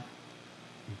 Well, I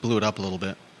blew it up a little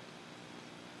bit.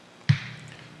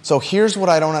 So here's what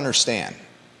I don't understand.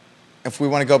 If we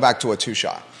want to go back to a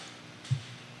two-shot.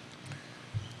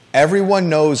 Everyone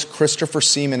knows Christopher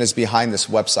Seaman is behind this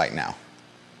website now.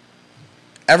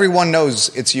 Everyone knows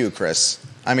it's you, Chris.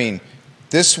 I mean,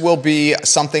 this will be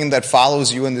something that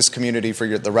follows you in this community for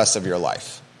the rest of your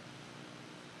life.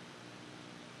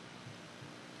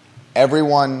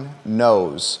 Everyone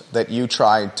knows that you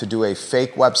tried to do a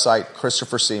fake website,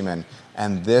 Christopher Seaman,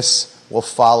 and this will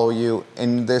follow you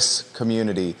in this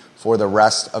community for the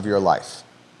rest of your life.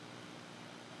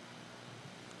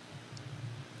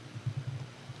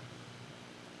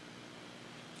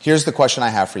 Here's the question I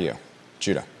have for you,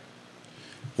 Judah.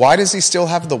 Why does he still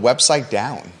have the website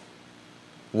down?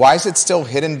 Why is it still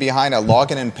hidden behind a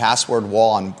login and password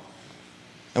wall? And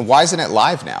why isn't it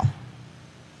live now?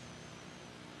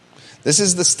 This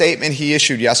is the statement he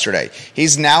issued yesterday.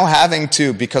 He's now having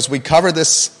to, because we covered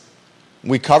this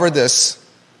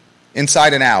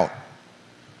inside and out.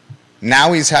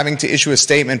 Now he's having to issue a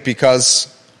statement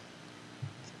because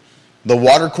the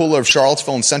water cooler of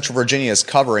Charlottesville in Central Virginia is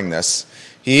covering this.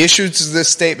 He issues this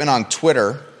statement on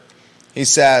Twitter. He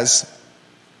says,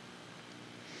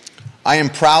 I am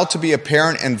proud to be a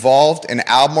parent involved in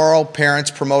Albemarle Parents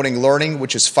Promoting Learning,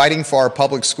 which is fighting for our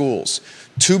public schools.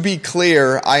 To be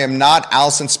clear, I am not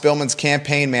Allison Spillman's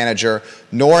campaign manager,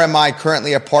 nor am I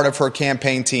currently a part of her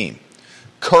campaign team.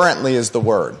 Currently is the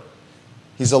word.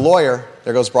 He's a lawyer.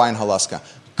 There goes Brian Haluska.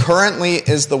 Currently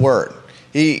is the word.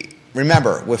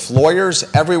 Remember, with lawyers,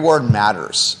 every word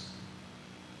matters.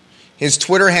 His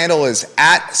Twitter handle is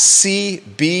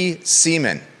 @CBSeaman.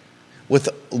 With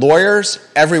lawyers,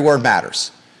 every word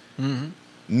matters. Mm-hmm.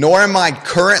 Nor am I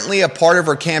currently a part of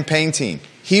her campaign team.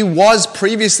 He was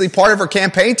previously part of her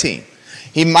campaign team.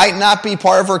 He might not be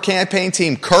part of her campaign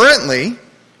team currently.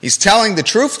 He's telling the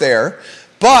truth there.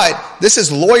 But this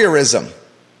is lawyerism.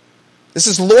 This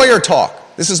is lawyer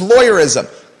talk. This is lawyerism.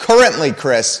 Currently,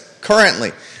 Chris.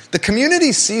 Currently. The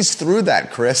community sees through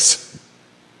that, Chris.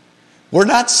 We're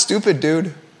not stupid,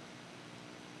 dude.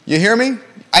 You hear me?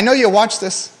 I know you watch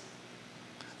this.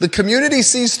 The community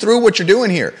sees through what you're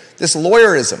doing here. This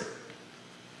lawyerism.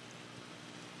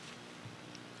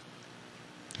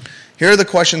 Here are the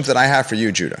questions that I have for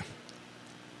you, Judah.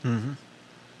 Mm-hmm.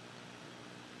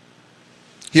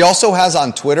 He also has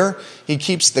on Twitter, he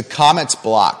keeps the comments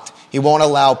blocked. He won't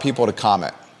allow people to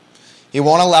comment. He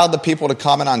won't allow the people to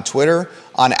comment on Twitter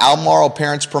on Albemarle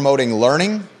parents promoting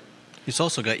learning. He's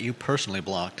also got you personally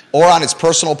blocked. Or on his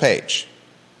personal page.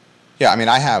 Yeah, I mean,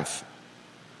 we have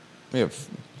a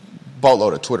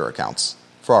boatload of Twitter accounts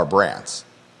for our brands.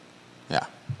 Yeah.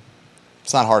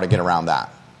 It's not hard to get around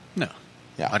that. No.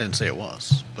 Yeah. I didn't say it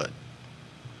was, but.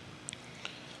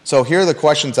 So here are the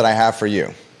questions that I have for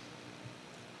you.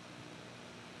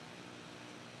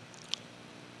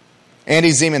 Andy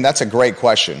Zeman, that's a great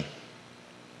question.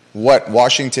 What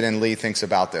Washington and Lee thinks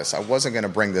about this. I wasn't going to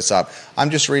bring this up.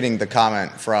 I'm just reading the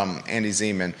comment from Andy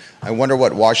Zeman. I wonder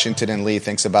what Washington and Lee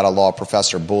thinks about a law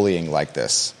professor bullying like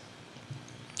this.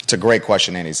 It's a great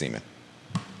question, Andy Zeman.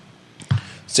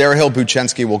 Sarah Hill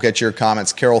Buchensky will get to your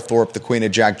comments. Carol Thorpe, the Queen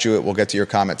of Jack Jewett, will get to your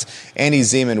comments. Andy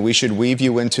Zeman, we should weave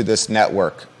you into this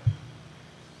network.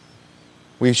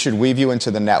 We should weave you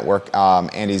into the network,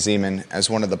 Andy Zeman, as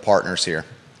one of the partners here.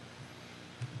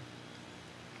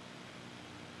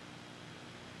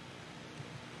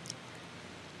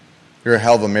 You're a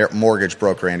hell of a mortgage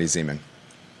broker, Andy Zeman.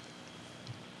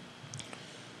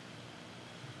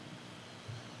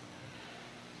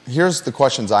 Here's the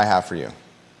questions I have for you.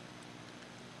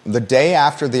 The day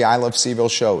after the I Love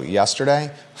CVille show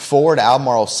yesterday, Forward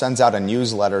Albemarle sends out a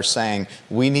newsletter saying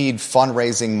we need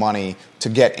fundraising money to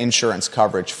get insurance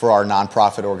coverage for our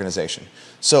nonprofit organization.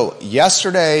 So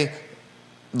yesterday,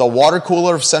 the water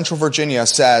cooler of Central Virginia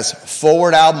says,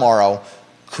 Forward Albemarle,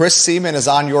 Chris Seaman is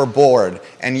on your board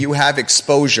and you have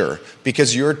exposure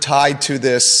because you're tied to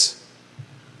this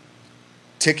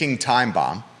ticking time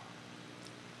bomb.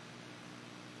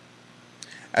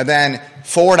 And then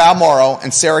Forward Albemarle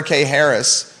and Sarah K.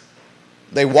 Harris,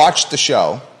 they watched the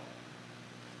show.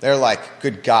 They're like,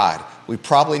 good God, we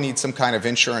probably need some kind of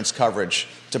insurance coverage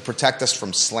to protect us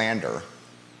from slander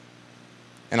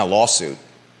in a lawsuit.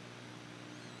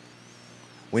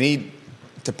 We need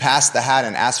to pass the hat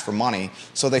and ask for money.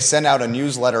 So they send out a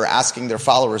newsletter asking their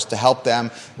followers to help them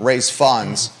raise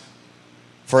funds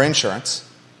for insurance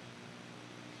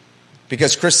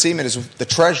because Chris Seaman is the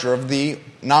treasurer of the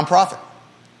nonprofit.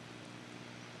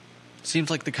 Seems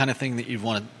like the kind of thing that you'd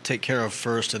want to take care of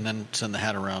first and then send the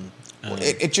hat around.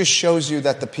 It just shows you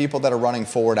that the people that are running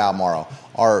Forward Albemarle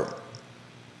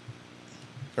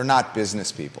they're not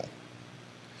business people.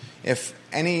 If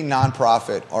any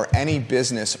nonprofit or any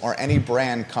business or any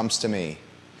brand comes to me,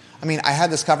 I mean, I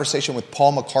had this conversation with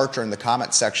Paul McCarter in the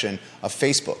comment section of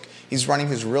Facebook. He's running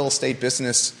his real estate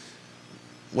business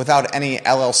without any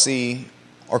LLC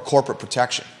or corporate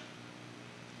protection,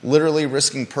 literally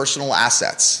risking personal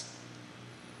assets.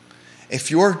 If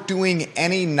you're doing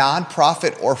any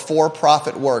nonprofit or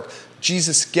for-profit work,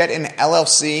 Jesus, get an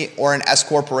LLC or an S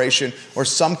corporation or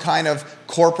some kind of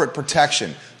corporate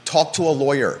protection. Talk to a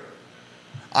lawyer.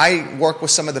 I work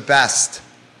with some of the best.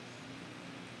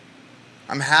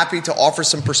 I'm happy to offer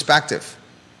some perspective.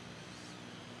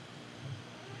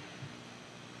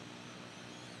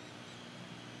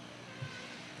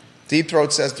 Deep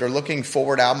Throat says they're looking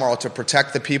Forward Albemarle to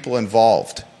protect the people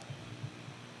involved.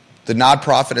 The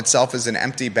nonprofit itself is an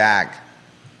empty bag.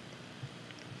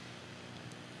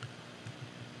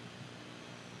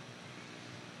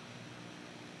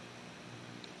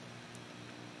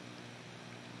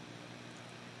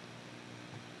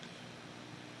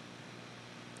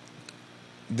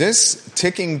 This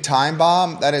ticking time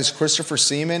bomb, that is Christopher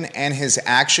Seaman and his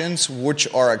actions,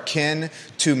 which are akin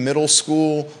to middle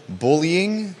school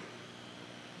bullying,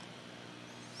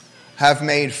 have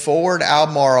made Forward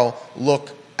Albemarle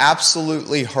look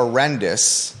absolutely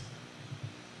horrendous.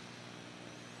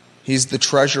 He's the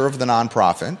treasurer of the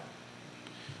nonprofit.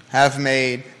 Have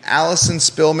made Allison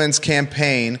Spillman's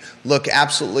campaign look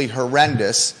absolutely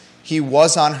horrendous. He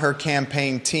was on her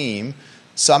campaign team.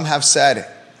 Some have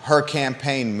said her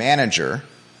campaign manager.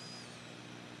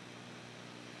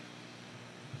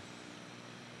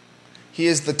 He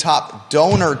is the top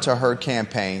donor to her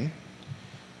campaign.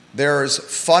 There's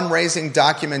fundraising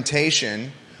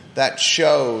documentation that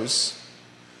shows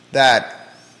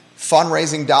that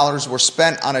fundraising dollars were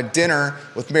spent on a dinner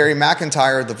with Mary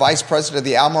McIntyre, the vice president of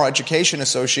the Almore Education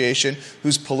Association,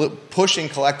 who's pushing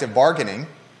collective bargaining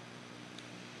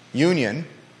union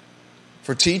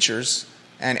for teachers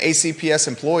and ACPS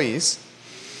employees,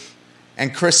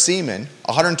 and Chris Seaman,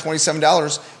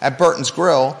 $127 at Burton's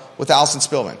Grill with Allison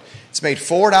Spillman. It's made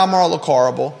Forward Almore look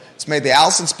horrible. It's made the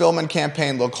Allison Spillman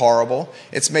campaign look horrible.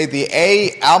 It's made the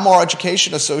Almore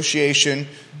Education Association,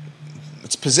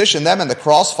 it's positioned them in the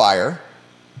crossfire.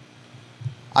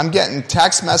 I'm getting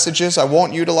text messages, I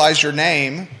won't utilize your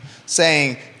name,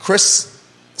 saying Chris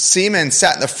Seaman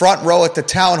sat in the front row at the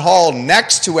town hall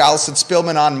next to Allison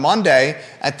Spillman on Monday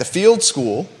at the field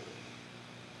school.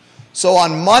 So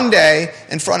on Monday,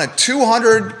 in front of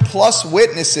 200 plus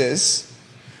witnesses,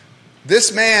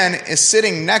 this man is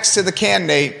sitting next to the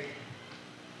candidate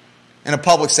in a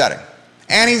public setting.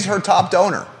 And he's her top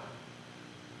donor.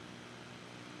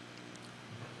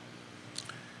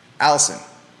 Allison,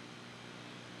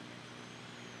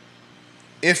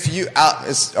 if you,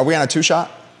 are we on a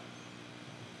two-shot?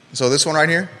 So this one right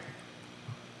here?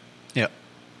 Yep.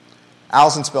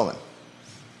 Allison Spillman.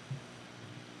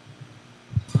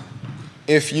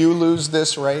 If you lose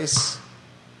this race,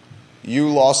 you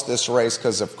lost this race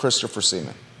because of Christopher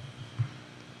Seaman.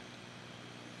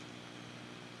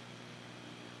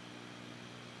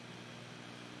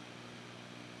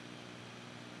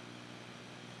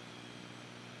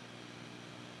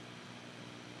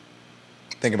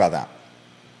 Think about that.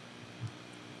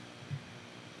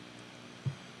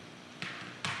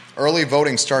 Early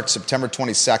voting starts September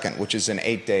 22nd, which is in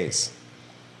 8 days.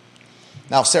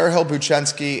 Now, Sarah Hill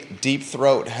Buchensky, Deep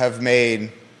Throat have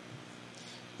made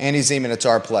Andy Zeman, it's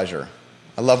our pleasure.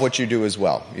 I love what you do as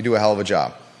well. You do a hell of a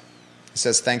job. He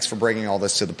says, thanks for bringing all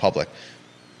this to the public.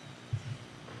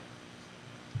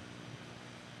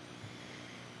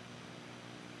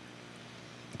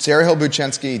 Sarah Hill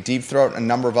Buchensky, Deep Throat, and a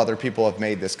number of other people have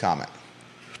made this comment.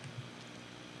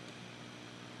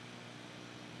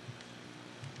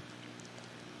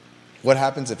 What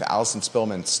happens if Allison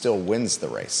Spillman still wins the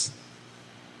race?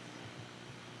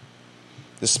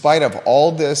 Despite of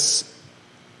all this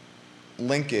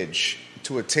linkage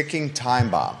to a ticking time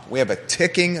bomb, we have a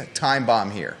ticking time bomb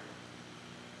here.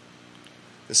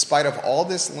 Despite of all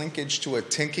this linkage to a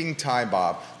ticking time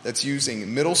bomb that's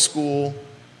using middle school,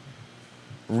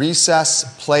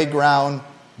 recess, playground,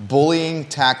 bullying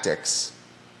tactics,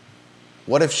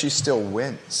 what if she still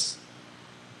wins?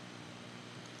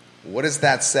 What does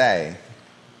that say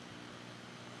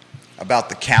about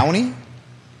the county,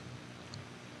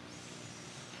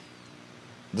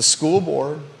 the school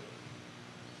board,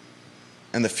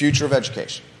 and the future of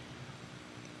education?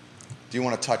 Do you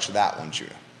want to touch that one,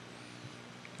 Judah?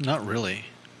 Not really.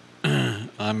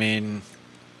 I mean,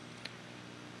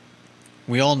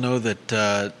 we all know that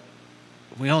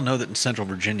in Central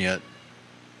Virginia,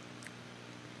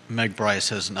 Meg Bryce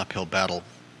has an uphill battle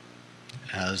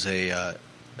as a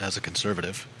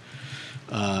conservative.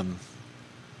 I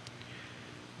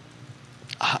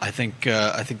think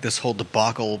this whole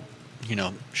debacle,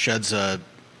 sheds a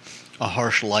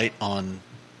harsh light on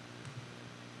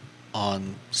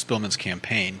Spillman's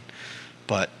campaign.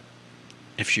 But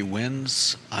if she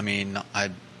wins, I mean,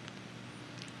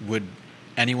 would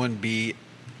anyone be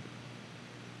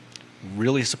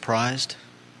really surprised?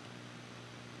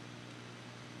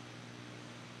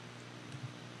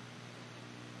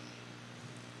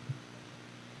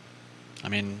 I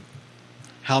mean,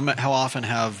 how often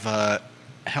have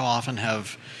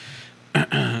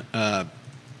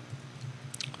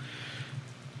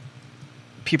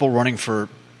people running for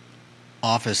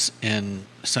office in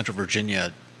Central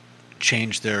Virginia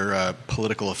changed their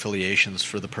political affiliations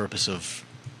for the purpose of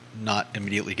not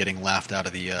immediately getting laughed out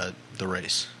of the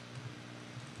race?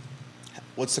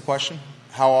 What's the question?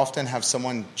 How often have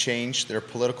someone changed their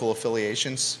political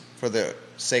affiliations for the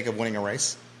sake of winning a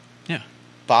race? Yeah.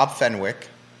 Bob Fenwick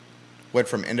went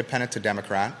from independent to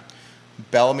Democrat.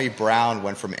 Bellamy Brown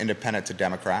went from independent to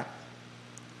Democrat.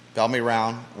 Bellamy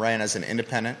Brown ran as an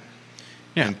independent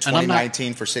in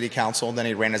 2019 for city council. Then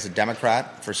he ran as a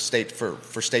Democrat for state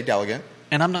delegate.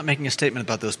 And I'm not making a statement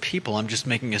about those people. I'm just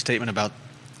making a statement about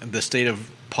the state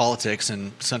of politics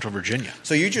in Central Virginia.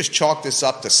 So you just chalk this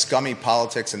up to scummy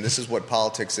politics, and this is what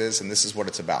politics is, and this is what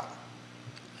it's about.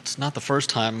 It's not the first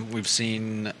time we've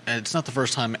seen. It's not the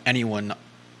first time anyone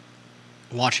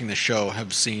watching the show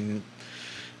have seen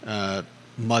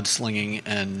mudslinging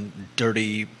and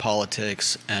dirty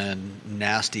politics and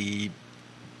nasty,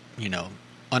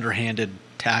 underhanded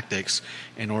tactics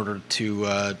in order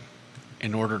to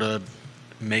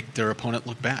make their opponent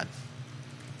look bad.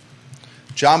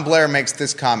 John Blair makes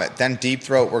this comment. Then Deep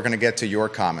Throat, we're going to get to your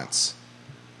comments.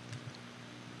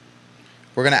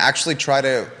 We're going to actually try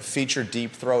to feature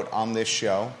Deep Throat on this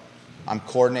show. I'm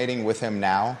coordinating with him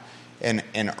now in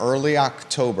early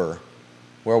October,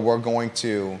 where we're going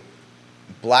to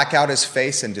black out his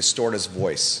face and distort his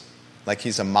voice like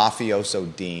he's a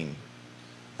mafioso dean,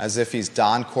 as if he's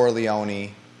Don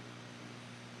Corleone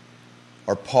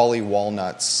or Paulie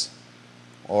Walnuts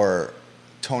or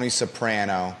Tony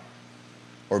Soprano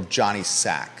or Johnny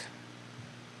Sack.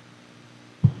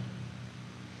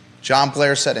 John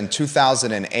Blair said in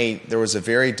 2008 there was a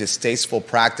very distasteful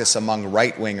practice among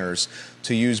right-wingers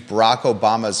to use Barack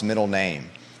Obama's middle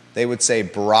name. They would say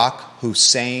Barack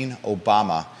Hussein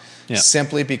Obama,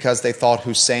 simply because they thought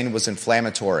Hussein was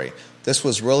inflammatory. This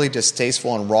was really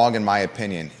distasteful and wrong in my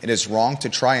opinion. It is wrong to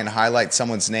try and highlight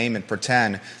someone's name and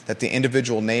pretend that the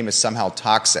individual name is somehow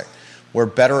toxic. We're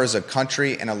better as a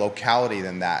country and a locality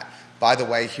than that. By the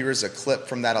way, here's a clip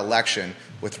from that election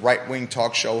with right-wing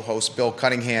talk show host Bill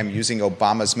Cunningham using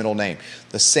Obama's middle name.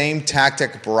 The same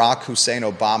tactic Barack Hussein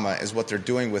Obama is what they're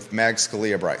doing with Meg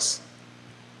Scalia Bryce.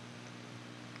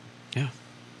 Yeah,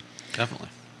 definitely.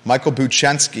 Michael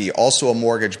Buchensky, also a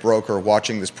mortgage broker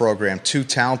watching this program. Two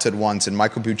talented ones in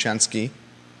Michael Buchensky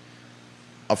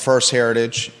of First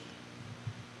Heritage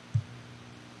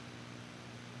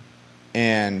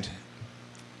and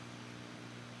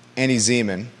Andy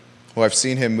Zeman, who I've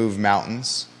seen him move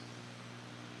mountains.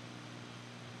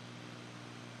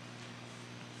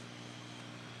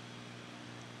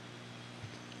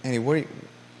 Andy,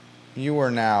 you are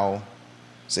now,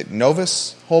 is it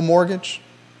Novus Whole Mortgage?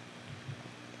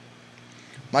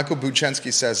 Michael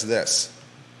Buchensky says this: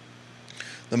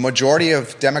 the majority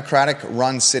of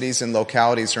Democratic-run cities and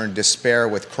localities are in despair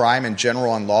with crime and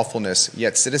general unlawfulness,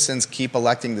 yet citizens keep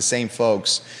electing the same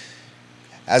folks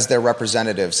as their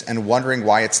representatives and wondering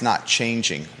why it's not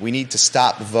changing. We need to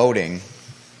stop voting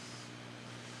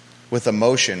with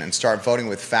emotion and start voting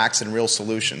with facts and real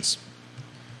solutions.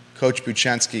 Coach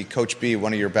Buchensky, Coach B,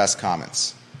 one of your best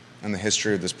comments in the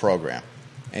history of this program.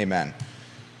 Amen.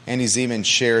 Andy Zeman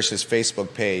shares his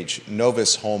Facebook page,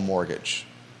 Novus Home Mortgage.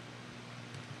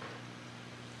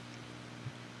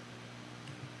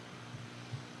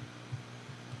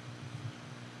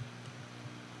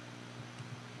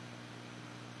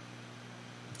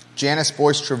 Janice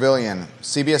Boyce Trevelyan,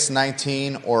 CBS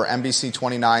 19 or NBC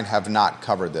 29 have not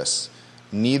covered this.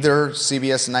 Neither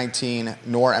CBS 19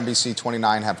 nor NBC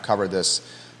 29 have covered this.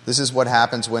 This is what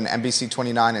happens when NBC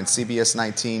 29 and CBS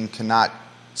 19 cannot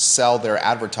sell their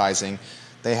advertising.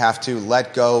 They have to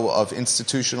let go of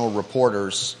institutional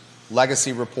reporters,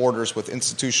 legacy reporters with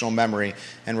institutional memory,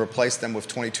 and replace them with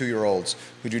 22-year-olds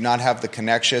who do not have the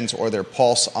connections or their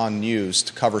pulse on news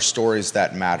to cover stories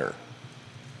that matter.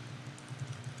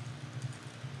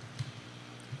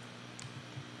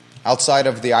 Outside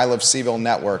of the I Love CVille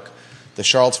network, the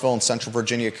Charlottesville and Central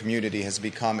Virginia community has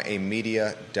become a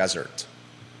media desert.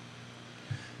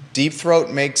 Deep Throat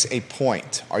makes a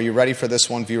point. Are you ready for this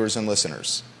one, viewers and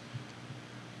listeners?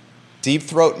 Deep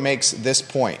Throat makes this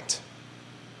point.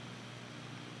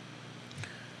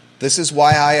 This is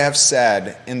why I have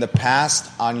said in the past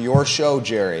on your show,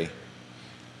 Jerry,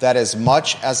 that as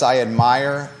much as I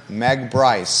admire Meg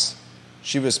Bryce,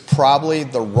 she was probably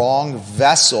the wrong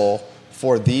vessel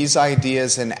for these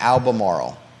ideas in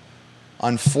Albemarle.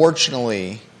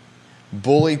 Unfortunately,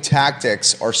 bully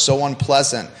tactics are so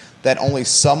unpleasant that only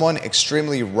someone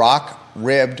extremely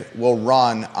rock-ribbed will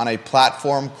run on a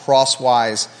platform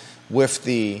crosswise with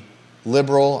the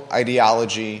liberal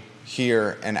ideology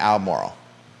here in Albemarle.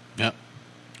 Yep,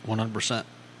 100%.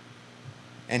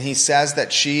 And he says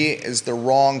that she is the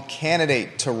wrong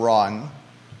candidate to run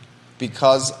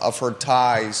because of her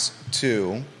ties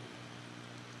to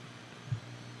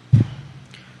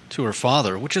her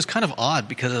father, which is kind of odd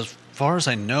because, as far as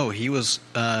I know, he was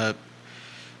not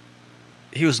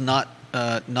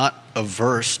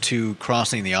averse to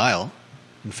crossing the aisle.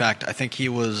 In fact, I think he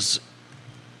was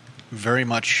very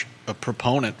much a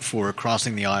proponent for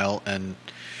crossing the aisle and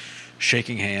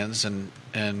shaking hands and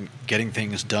getting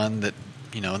things done that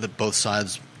that both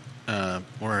sides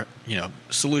were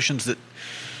solutions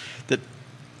that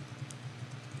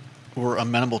were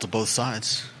amenable to both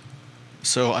sides.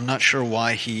 So I'm not sure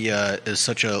why he is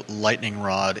such a lightning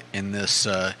rod in this,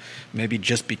 maybe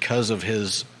just because of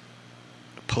his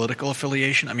political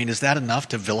affiliation. I mean, is that enough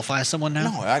to vilify someone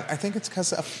now? No, I think it's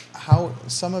because of how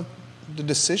some of the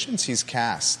decisions he's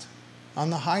cast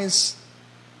on the highest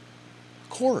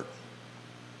court.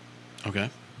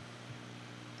 Okay.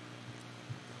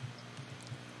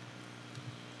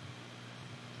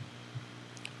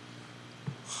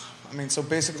 I mean, so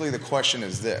basically the question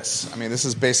is this. I mean, this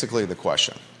is basically the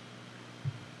question.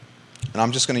 And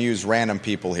I'm just going to use random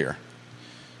people here.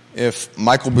 If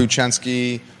Michael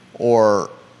Buchensky or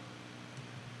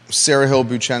Sarah Hill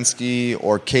Buchensky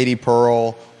or Katie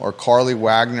Pearl or Carly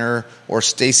Wagner or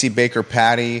Stacey Baker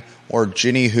Patty or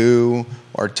Ginny Hu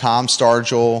or Tom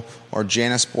Stargell or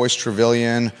Janice Boyce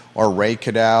Trevelyan or Ray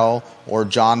Cadell or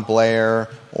John Blair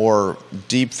or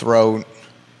Deep Throat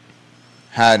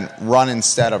had run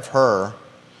instead of her,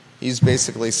 he's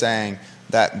basically saying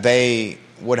that they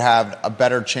would have a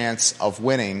better chance of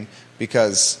winning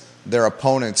because their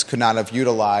opponents could not have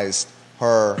utilized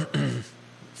her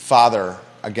father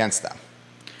against them.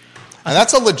 And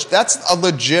that's a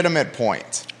legitimate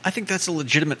point. I think that's a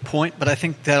legitimate point, but I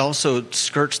think that also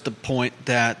skirts the point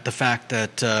that the fact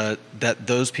that that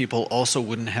those people also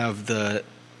wouldn't have the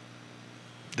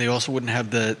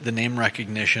name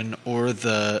recognition or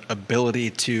the ability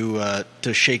to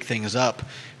shake things up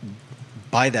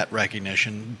by that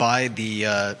recognition, by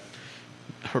the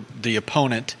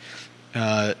opponent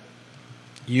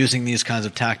using these kinds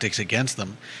of tactics against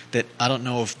them. That I don't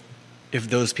know if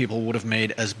those people would have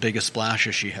made as big a splash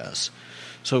as she has.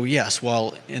 So yes,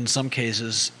 while in some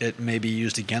cases it may be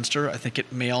used against her, I think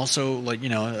it may also,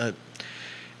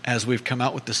 as we've come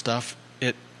out with this stuff,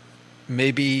 it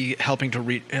may be helping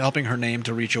her name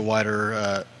to reach a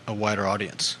wider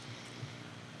audience.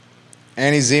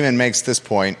 Annie Zeman makes this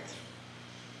point.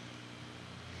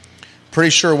 Pretty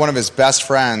sure one of his best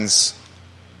friends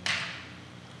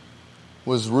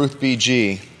was Ruth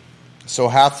B.G., so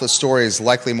half the story is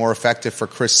likely more effective for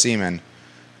Chris Seaman.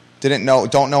 Don't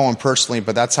know him personally,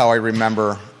 but that's how I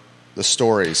remember the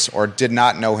stories, or did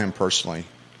not know him personally.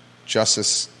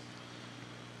 Justice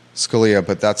Scalia,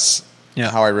 but that's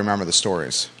how I remember the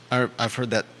stories. I've heard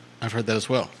that as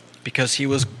well, because he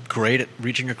was great at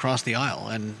reaching across the aisle.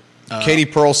 And Katie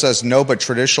Pearl says, no, but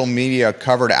traditional media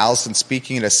covered Allison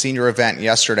speaking at a senior event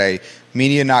yesterday.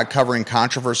 Media not covering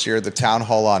controversy or the town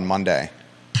hall on Monday.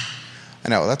 I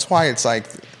know, that's why it's like,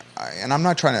 and I'm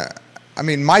not trying to, I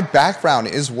mean, my background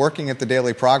is working at the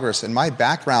Daily Progress, and my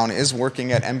background is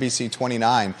working at NBC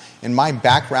 29, and my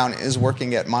background is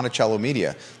working at Monticello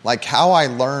Media. Like how I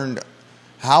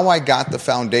got the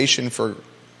foundation for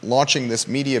launching this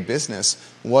media business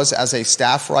was as a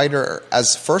staff writer,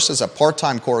 first as a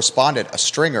part-time correspondent, a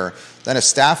stringer, then a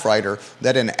staff writer,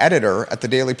 then an editor at the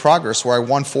Daily Progress, where I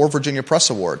won 4 Virginia Press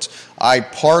Awards. I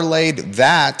parlayed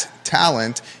that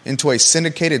talent into a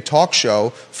syndicated talk show,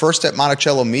 first at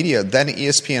Monticello Media, then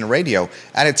ESPN Radio.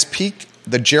 At its peak,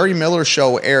 the Jerry Miller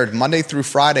Show aired Monday through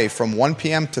Friday from 1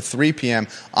 p.m. to 3 p.m.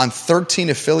 on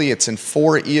 13 affiliates in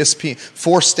 4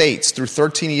 states through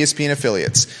 13 ESPN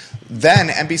affiliates. Then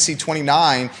NBC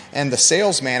 29 and the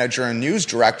sales manager and news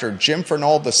director, Jim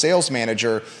Fernald, the sales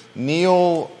manager,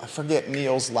 Neil, I forget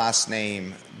Neil's last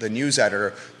name, the news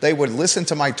editor, they would listen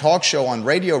to my talk show on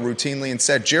radio routinely and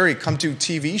said, Jerry, come do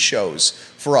TV shows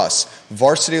for us.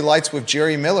 Varsity Lights with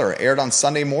Jerry Miller aired on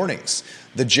Sunday mornings.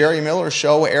 The Jerry Miller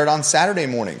Show aired on Saturday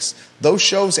mornings. Those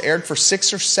shows aired for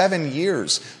 6 or 7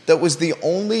 years. That was the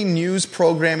only news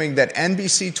programming that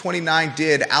NBC 29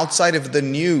 did outside of the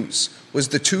news, was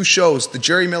the 2 shows, the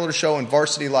Jerry Miller Show and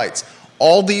Varsity Lights.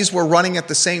 All these were running at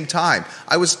the same time.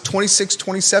 I was 26,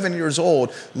 27 years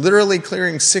old, literally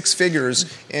clearing 6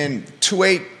 figures in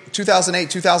 2008,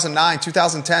 2009,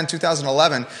 2010,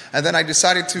 2011, and then I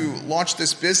decided to launch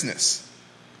this business.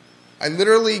 I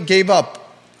literally gave up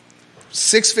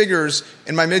 6 figures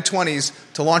in my mid-20s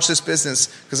to launch this business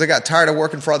because I got tired of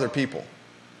working for other people.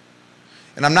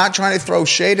 And I'm not trying to throw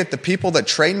shade at the people that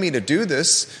trained me to do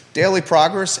this, Daily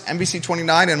Progress, NBC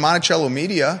 29, and Monticello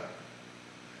Media,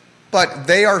 but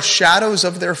they are shadows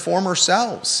of their former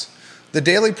selves. The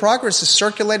Daily Progress is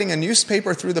circulating a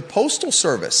newspaper through the Postal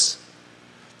Service.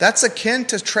 That's akin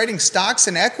to trading stocks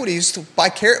and equities by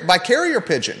carrier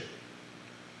pigeon.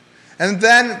 And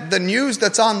then the news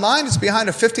that's online is behind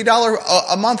a $50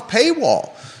 a month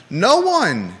paywall. No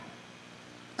one.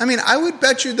 I mean, I would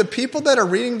bet you the people that are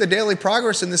reading the Daily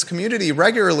Progress in this community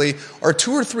regularly are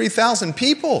 2,000 or 3,000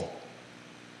 people.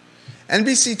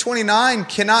 NBC 29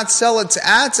 cannot sell its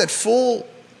ads at full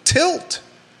tilt.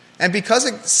 And because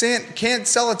it can't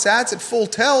sell its ads at full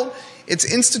tilt, its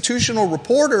institutional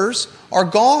reporters are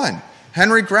gone.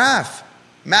 Henry Graff,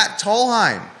 Matt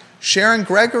Tallheim, Sharon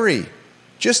Gregory,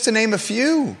 just to name a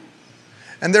few.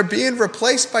 And they're being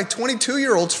replaced by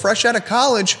 22-year-olds fresh out of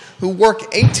college who work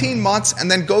 18 months and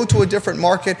then go to a different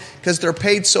market because they're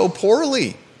paid so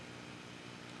poorly.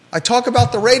 I talk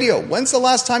about the radio. When's the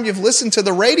last time you've listened to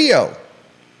the radio?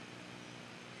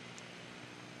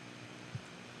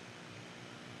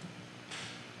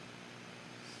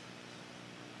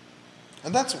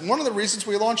 And that's one of the reasons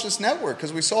we launched this network,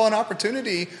 because we saw an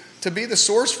opportunity to be the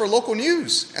source for local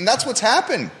news. And that's what's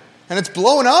happened. And it's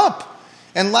blown up.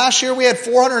 And last year we had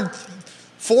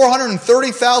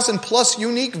 430,000 plus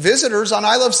unique visitors on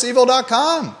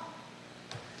ilovecville.com.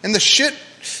 And the shit,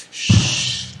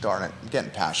 darn it, I'm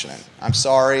getting passionate. I'm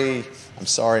sorry,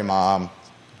 Mom.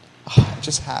 Oh, it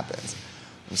just happens.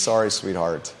 I'm sorry,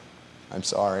 sweetheart. I'm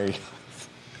sorry.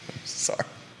 I'm sorry.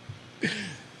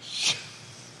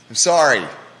 I'm sorry.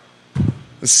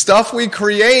 The stuff we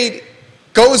create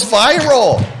goes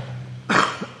viral.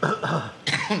 I'm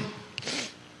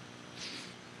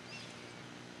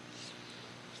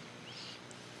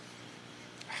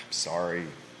sorry.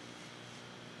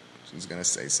 She's going to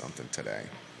say something today.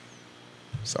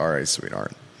 Sorry,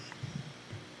 sweetheart.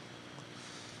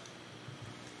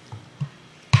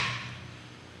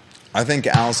 I think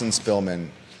Allison Spillman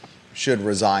should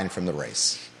resign from the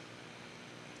race.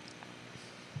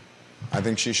 I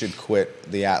think she should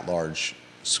quit the at-large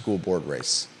school board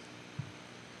race.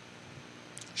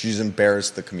 She's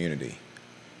embarrassed the community.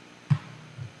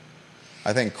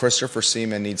 I think Christopher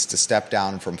Seaman needs to step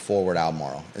down from Forward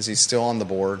Albemarle. Is he still on the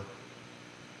board?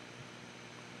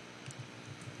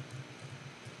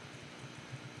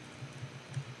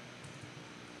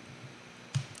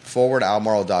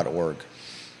 ForwardAlbemarle.org.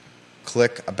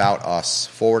 Click About Us.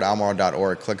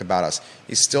 ForwardAlbemarle.org. Click About Us.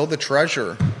 He's still the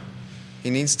treasurer. He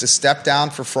needs to step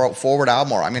down for Forward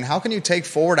Albemarle. I mean, how can you take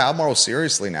Forward Albemarle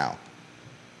seriously now?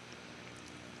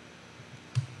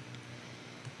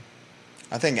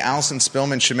 I think Allison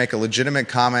Spillman should make a legitimate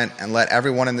comment and let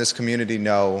everyone in this community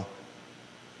know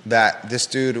that this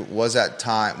dude was at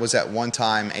one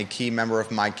time a key member of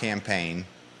my campaign,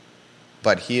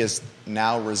 but he has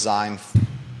now resigned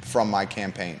from my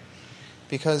campaign.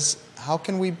 Because how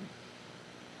can we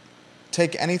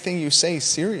take anything you say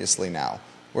seriously now?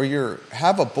 Where you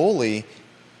have a bully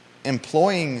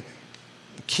employing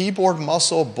keyboard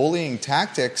muscle bullying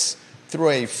tactics through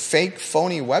a fake,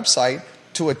 phony website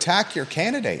to attack your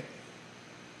candidate.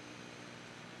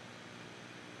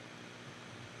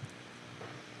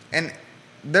 And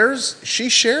she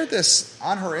shared this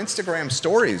on her Instagram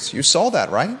stories. You saw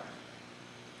that, right?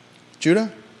 Judah?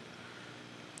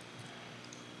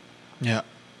 Yeah.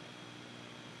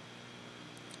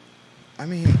 I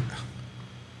mean,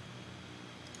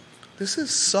 this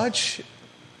is such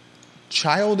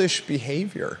childish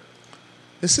behavior.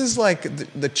 This is like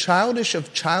the childish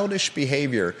of childish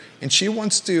behavior. And she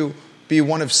wants to be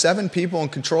one of 7 people in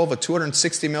control of a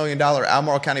 $260 million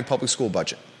Albemarle County public school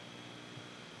budget.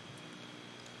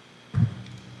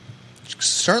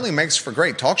 Certainly makes for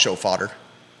great talk show fodder.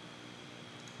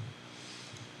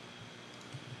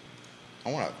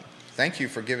 I want to thank you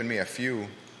for giving me a few.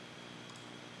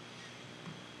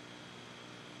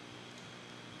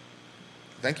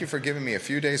 Thank you for giving me a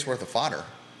few days worth of fodder.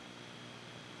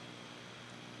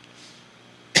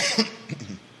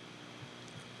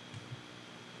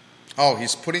 Oh, he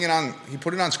put it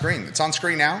on screen. It's on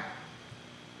screen now.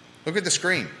 Look at the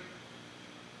screen.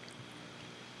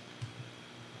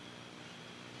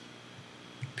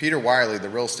 Peter Wiley, the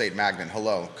real estate magnate.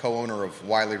 Hello, co-owner of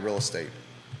Wiley Real Estate.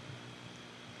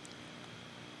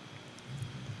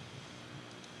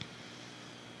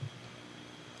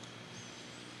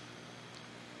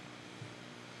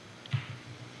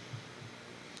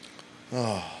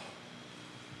 Oh.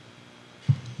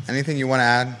 Anything you want to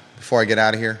add before I get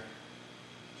out of here?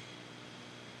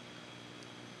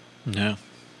 No.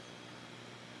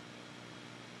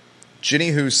 Ginny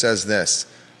Who says this: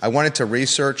 I wanted to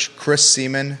research Chris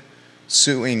Seaman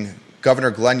suing Governor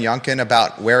Glenn Youngkin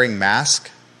about wearing masks,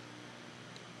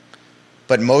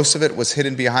 but most of it was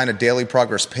hidden behind a Daily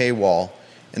Progress paywall,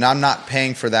 and I'm not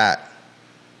paying for that.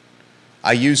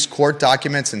 I used court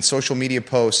documents and social media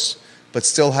posts, but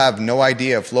still have no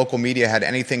idea if local media had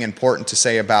anything important to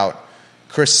say about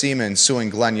Chris Seaman suing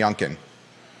Glenn Youngkin.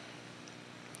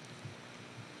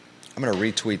 I'm going to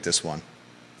retweet this one.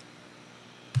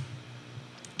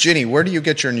 Ginny, where do you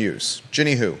get your news?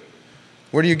 Ginny Who?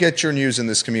 Where do you get your news in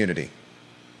this community?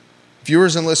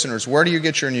 Viewers and listeners, where do you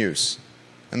get your news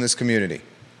in this community?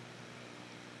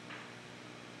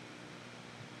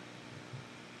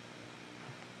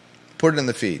 Put it in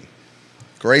the feed.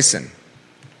 Grayson.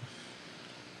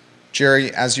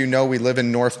 Jerry, as you know, we live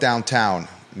in North Downtown.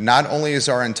 Not only is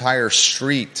our entire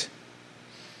street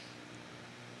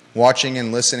watching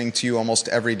and listening to you almost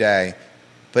every day,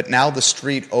 but now the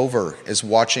street over is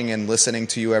watching and listening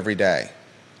to you every day.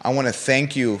 I want to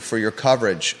thank you for your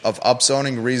coverage of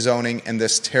upzoning, rezoning, and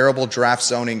this terrible draft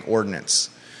zoning ordinance.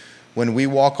 When we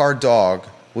walk our dog,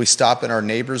 we stop in our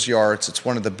neighbors' yards. It's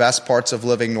one of the best parts of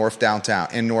living in North Downtown.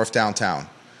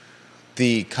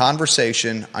 the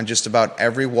conversation on just about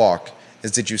every walk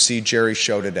is, did you see Jerry's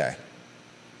show today?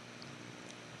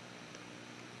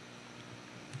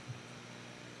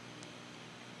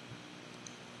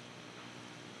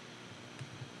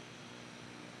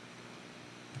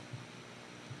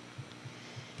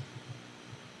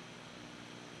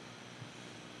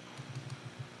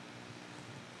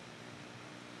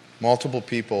 Multiple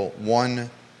people.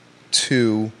 1,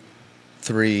 2,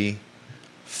 3,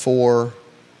 4,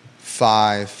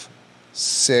 5,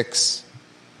 6,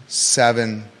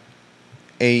 7,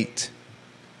 8,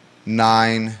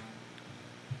 9,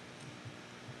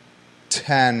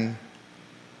 10,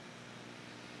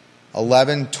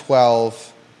 11,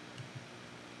 12.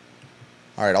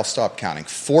 All right, I'll stop counting.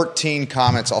 14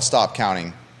 comments, I'll stop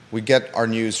counting. We get our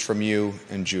news from you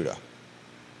and Judah.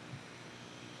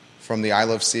 From the I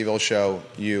Love CVille show,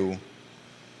 you,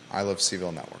 I Love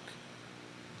CVille Network.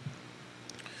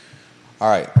 All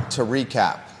right, to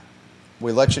recap,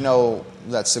 we let you know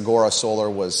that Segura Solar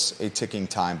was a ticking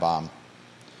time bomb.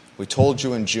 We told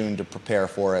you in June to prepare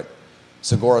for it.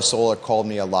 Segura Solar called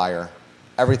me a liar.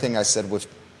 Everything I said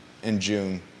in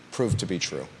June proved to be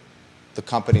true. The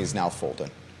company is now folding.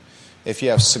 If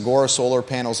you have Segura solar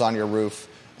panels on your roof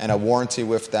and a warranty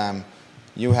with them,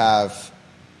 you have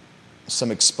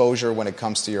some exposure when it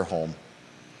comes to your home.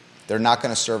 They're not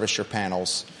going to service your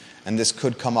panels, and this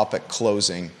could come up at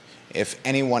closing. If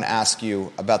anyone asks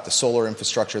you about the solar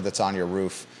infrastructure that's on your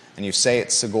roof and you say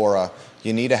it's Segura,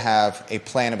 you need to have a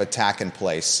plan of attack in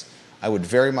place. I would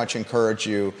very much encourage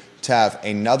you to have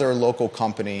another local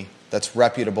company that's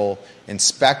reputable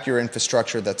inspect your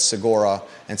infrastructure that's Segura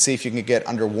and see if you can get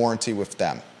under warranty with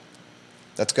them.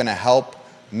 That's going to help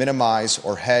minimize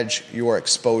or hedge your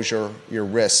exposure, your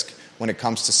risk when it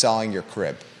comes to selling your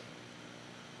crib.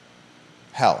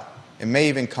 Hell, it may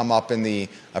even come up in the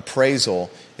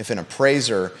appraisal if an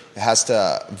appraiser has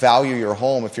to value your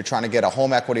home if you're trying to get a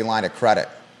home equity line of credit.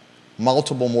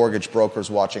 Multiple mortgage brokers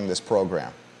watching this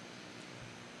program.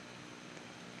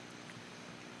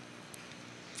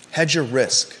 Hedge your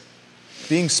risk.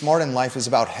 Being smart in life is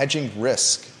about hedging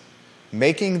risk,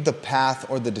 making the path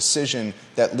or the decision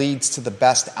that leads to the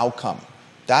best outcome.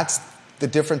 That's the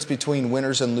difference between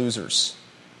winners and losers.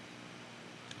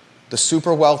 The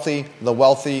super wealthy,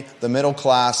 the middle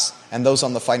class, and those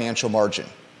on the financial margin.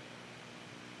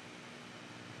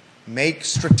 Make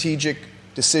strategic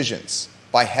decisions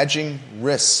by hedging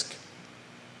risk,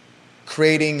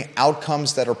 creating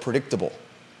outcomes that are predictable.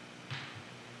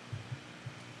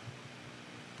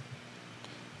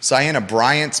 Ziana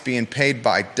Bryant's being paid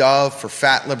by Dove for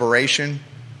fat liberation,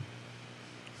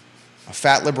 a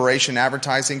fat liberation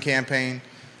advertising campaign.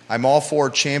 I'm all for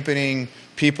championing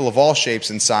people of all shapes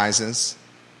and sizes.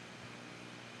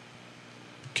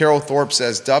 Carol Thorpe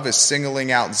says Dove is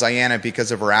singling out Ziana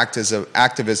because of her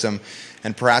activism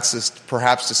and perhaps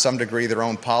to some degree their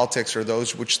own politics or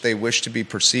those which they wish to be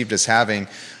perceived as having.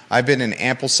 I've been an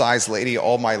ample-sized lady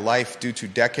all my life due to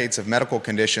decades of medical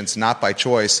conditions, not by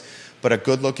choice, but a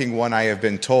good-looking one, I have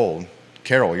been told.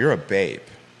 Carol, you're a babe.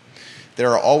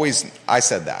 I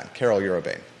said that. Carol, you're a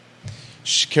babe.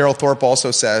 Carol Thorpe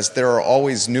also says, there are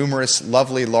always numerous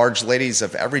lovely large ladies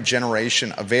of every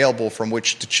generation available from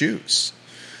which to choose.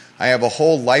 I have a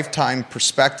whole lifetime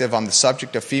perspective on the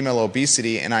subject of female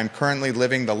obesity, and I'm currently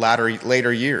living the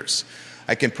later years.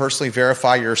 I can personally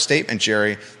verify your statement,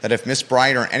 Jerry, that if Miss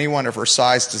Bryant or anyone of her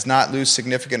size does not lose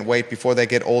significant weight before they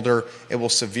get older, it will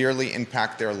severely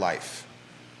impact their life.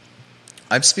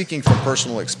 I'm speaking from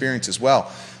personal experience as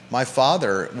well. My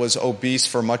father was obese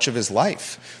for much of his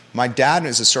life. My dad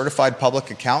is a certified public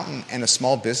accountant and a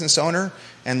small business owner,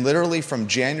 and literally from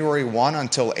January 1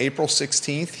 until April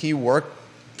 16th, he worked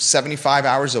 75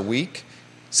 hours a week.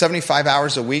 75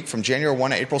 hours a week from January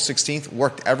 1 to April 16th,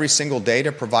 worked every single day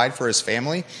to provide for his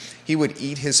family. He would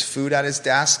eat his food at his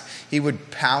desk. He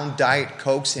would pound Diet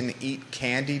Cokes and eat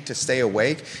candy to stay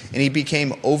awake. And he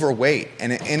became overweight.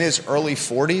 And in his early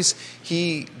 40s,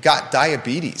 he got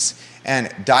diabetes.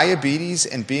 And diabetes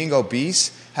and being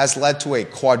obese has led to a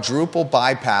quadruple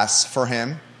bypass for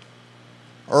him.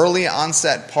 Early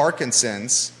onset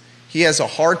Parkinson's. He has a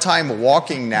hard time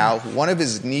walking now. One of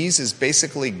his knees is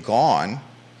basically gone.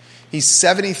 He's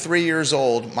 73 years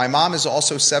old. My mom is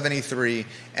also 73.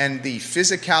 And the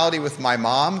physicality with my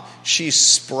mom, she's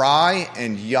spry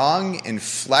and young and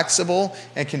flexible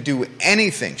and can do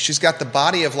anything. She's got the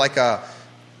body of like a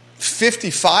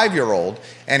 55-year-old.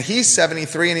 And he's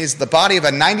 73 and he's the body of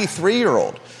a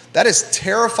 93-year-old. That has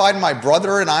terrified my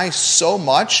brother and I so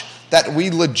much that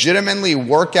we legitimately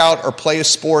work out or play a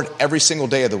sport every single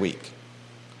day of the week.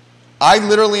 I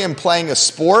literally am playing a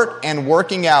sport and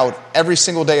working out every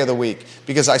single day of the week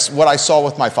because what I saw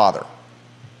with my father.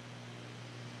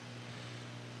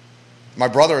 My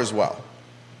brother as well.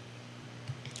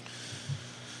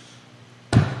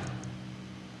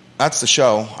 That's the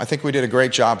show. I think we did a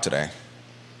great job today.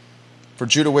 For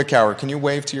Judah Wickhauer, can you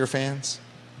wave to your fans?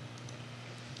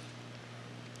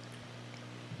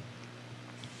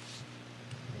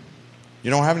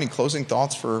 You don't have any closing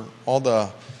thoughts for all the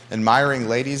admiring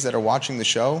ladies that are watching the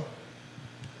show?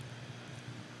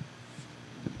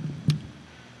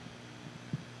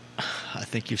 I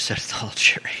think you've said it all,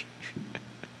 Jerry.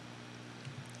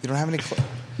 You don't have any...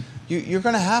 You're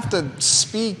going to have to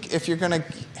speak if you're going to...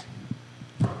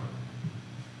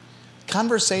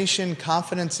 Conversation,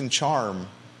 confidence, and charm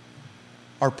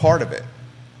are part of it.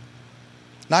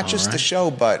 Not just the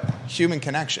show, but human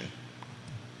connection.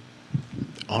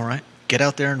 All right. Get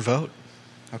out there and vote.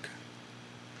 Okay.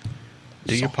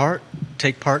 Do your part.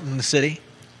 Take part in the city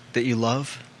that you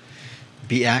love.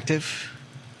 Be active.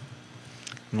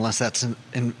 Unless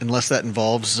that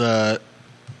involves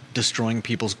destroying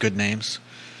people's good names.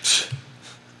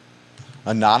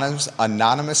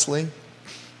 Anonymously?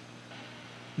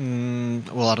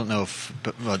 Well, I don't know if...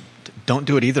 But don't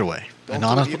do it either way. Do it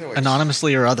either way.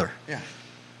 Anonymously or other. Yeah.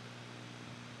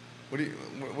 What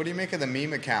do you make of the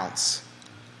meme accounts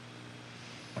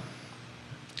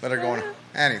that are going?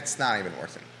 And it's not even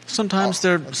worth it. Sometimes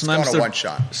they're one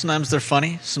shot. Sometimes they're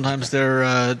funny. Sometimes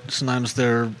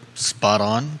they're spot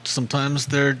on. Sometimes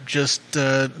they're just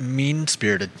mean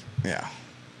spirited. Yeah.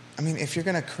 I mean, if you're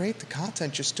going to create the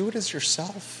content, just do it as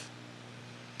yourself.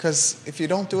 Because if you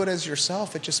don't do it as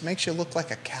yourself, it just makes you look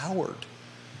like a coward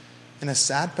and a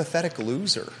sad, pathetic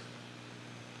loser.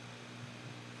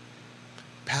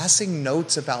 Passing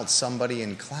notes about somebody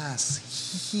in class,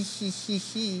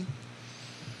 he.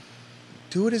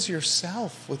 Do it as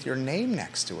yourself with your name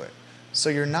next to it. So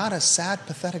you're not a sad,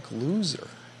 pathetic loser.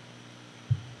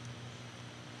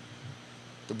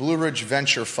 The Blue Ridge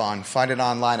Venture Fund, find it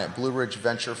online at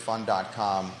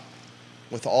blueridgeventurefund.com.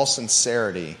 With all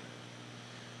sincerity,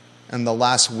 in the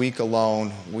last week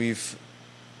alone, we've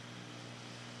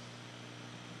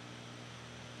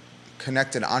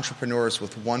connected entrepreneurs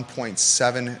with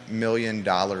 $1.7 million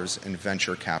in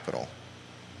venture capital.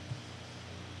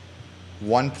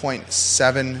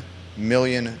 $1.7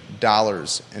 million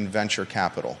in venture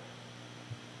capital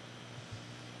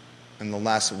in the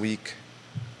last week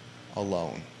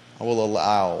alone. I will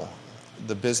allow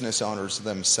the business owners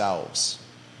themselves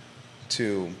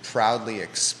to proudly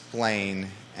explain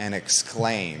and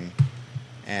exclaim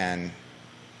and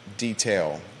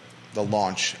detail the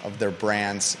launch of their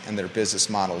brands and their business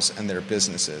models and their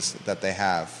businesses that they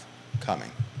have coming.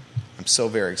 I'm so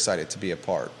very excited to be a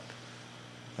part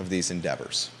of these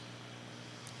endeavors.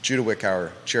 Judah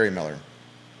Wickhauer, Jerry Miller,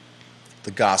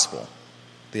 The Gospel,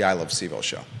 the I Love CVille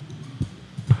Show.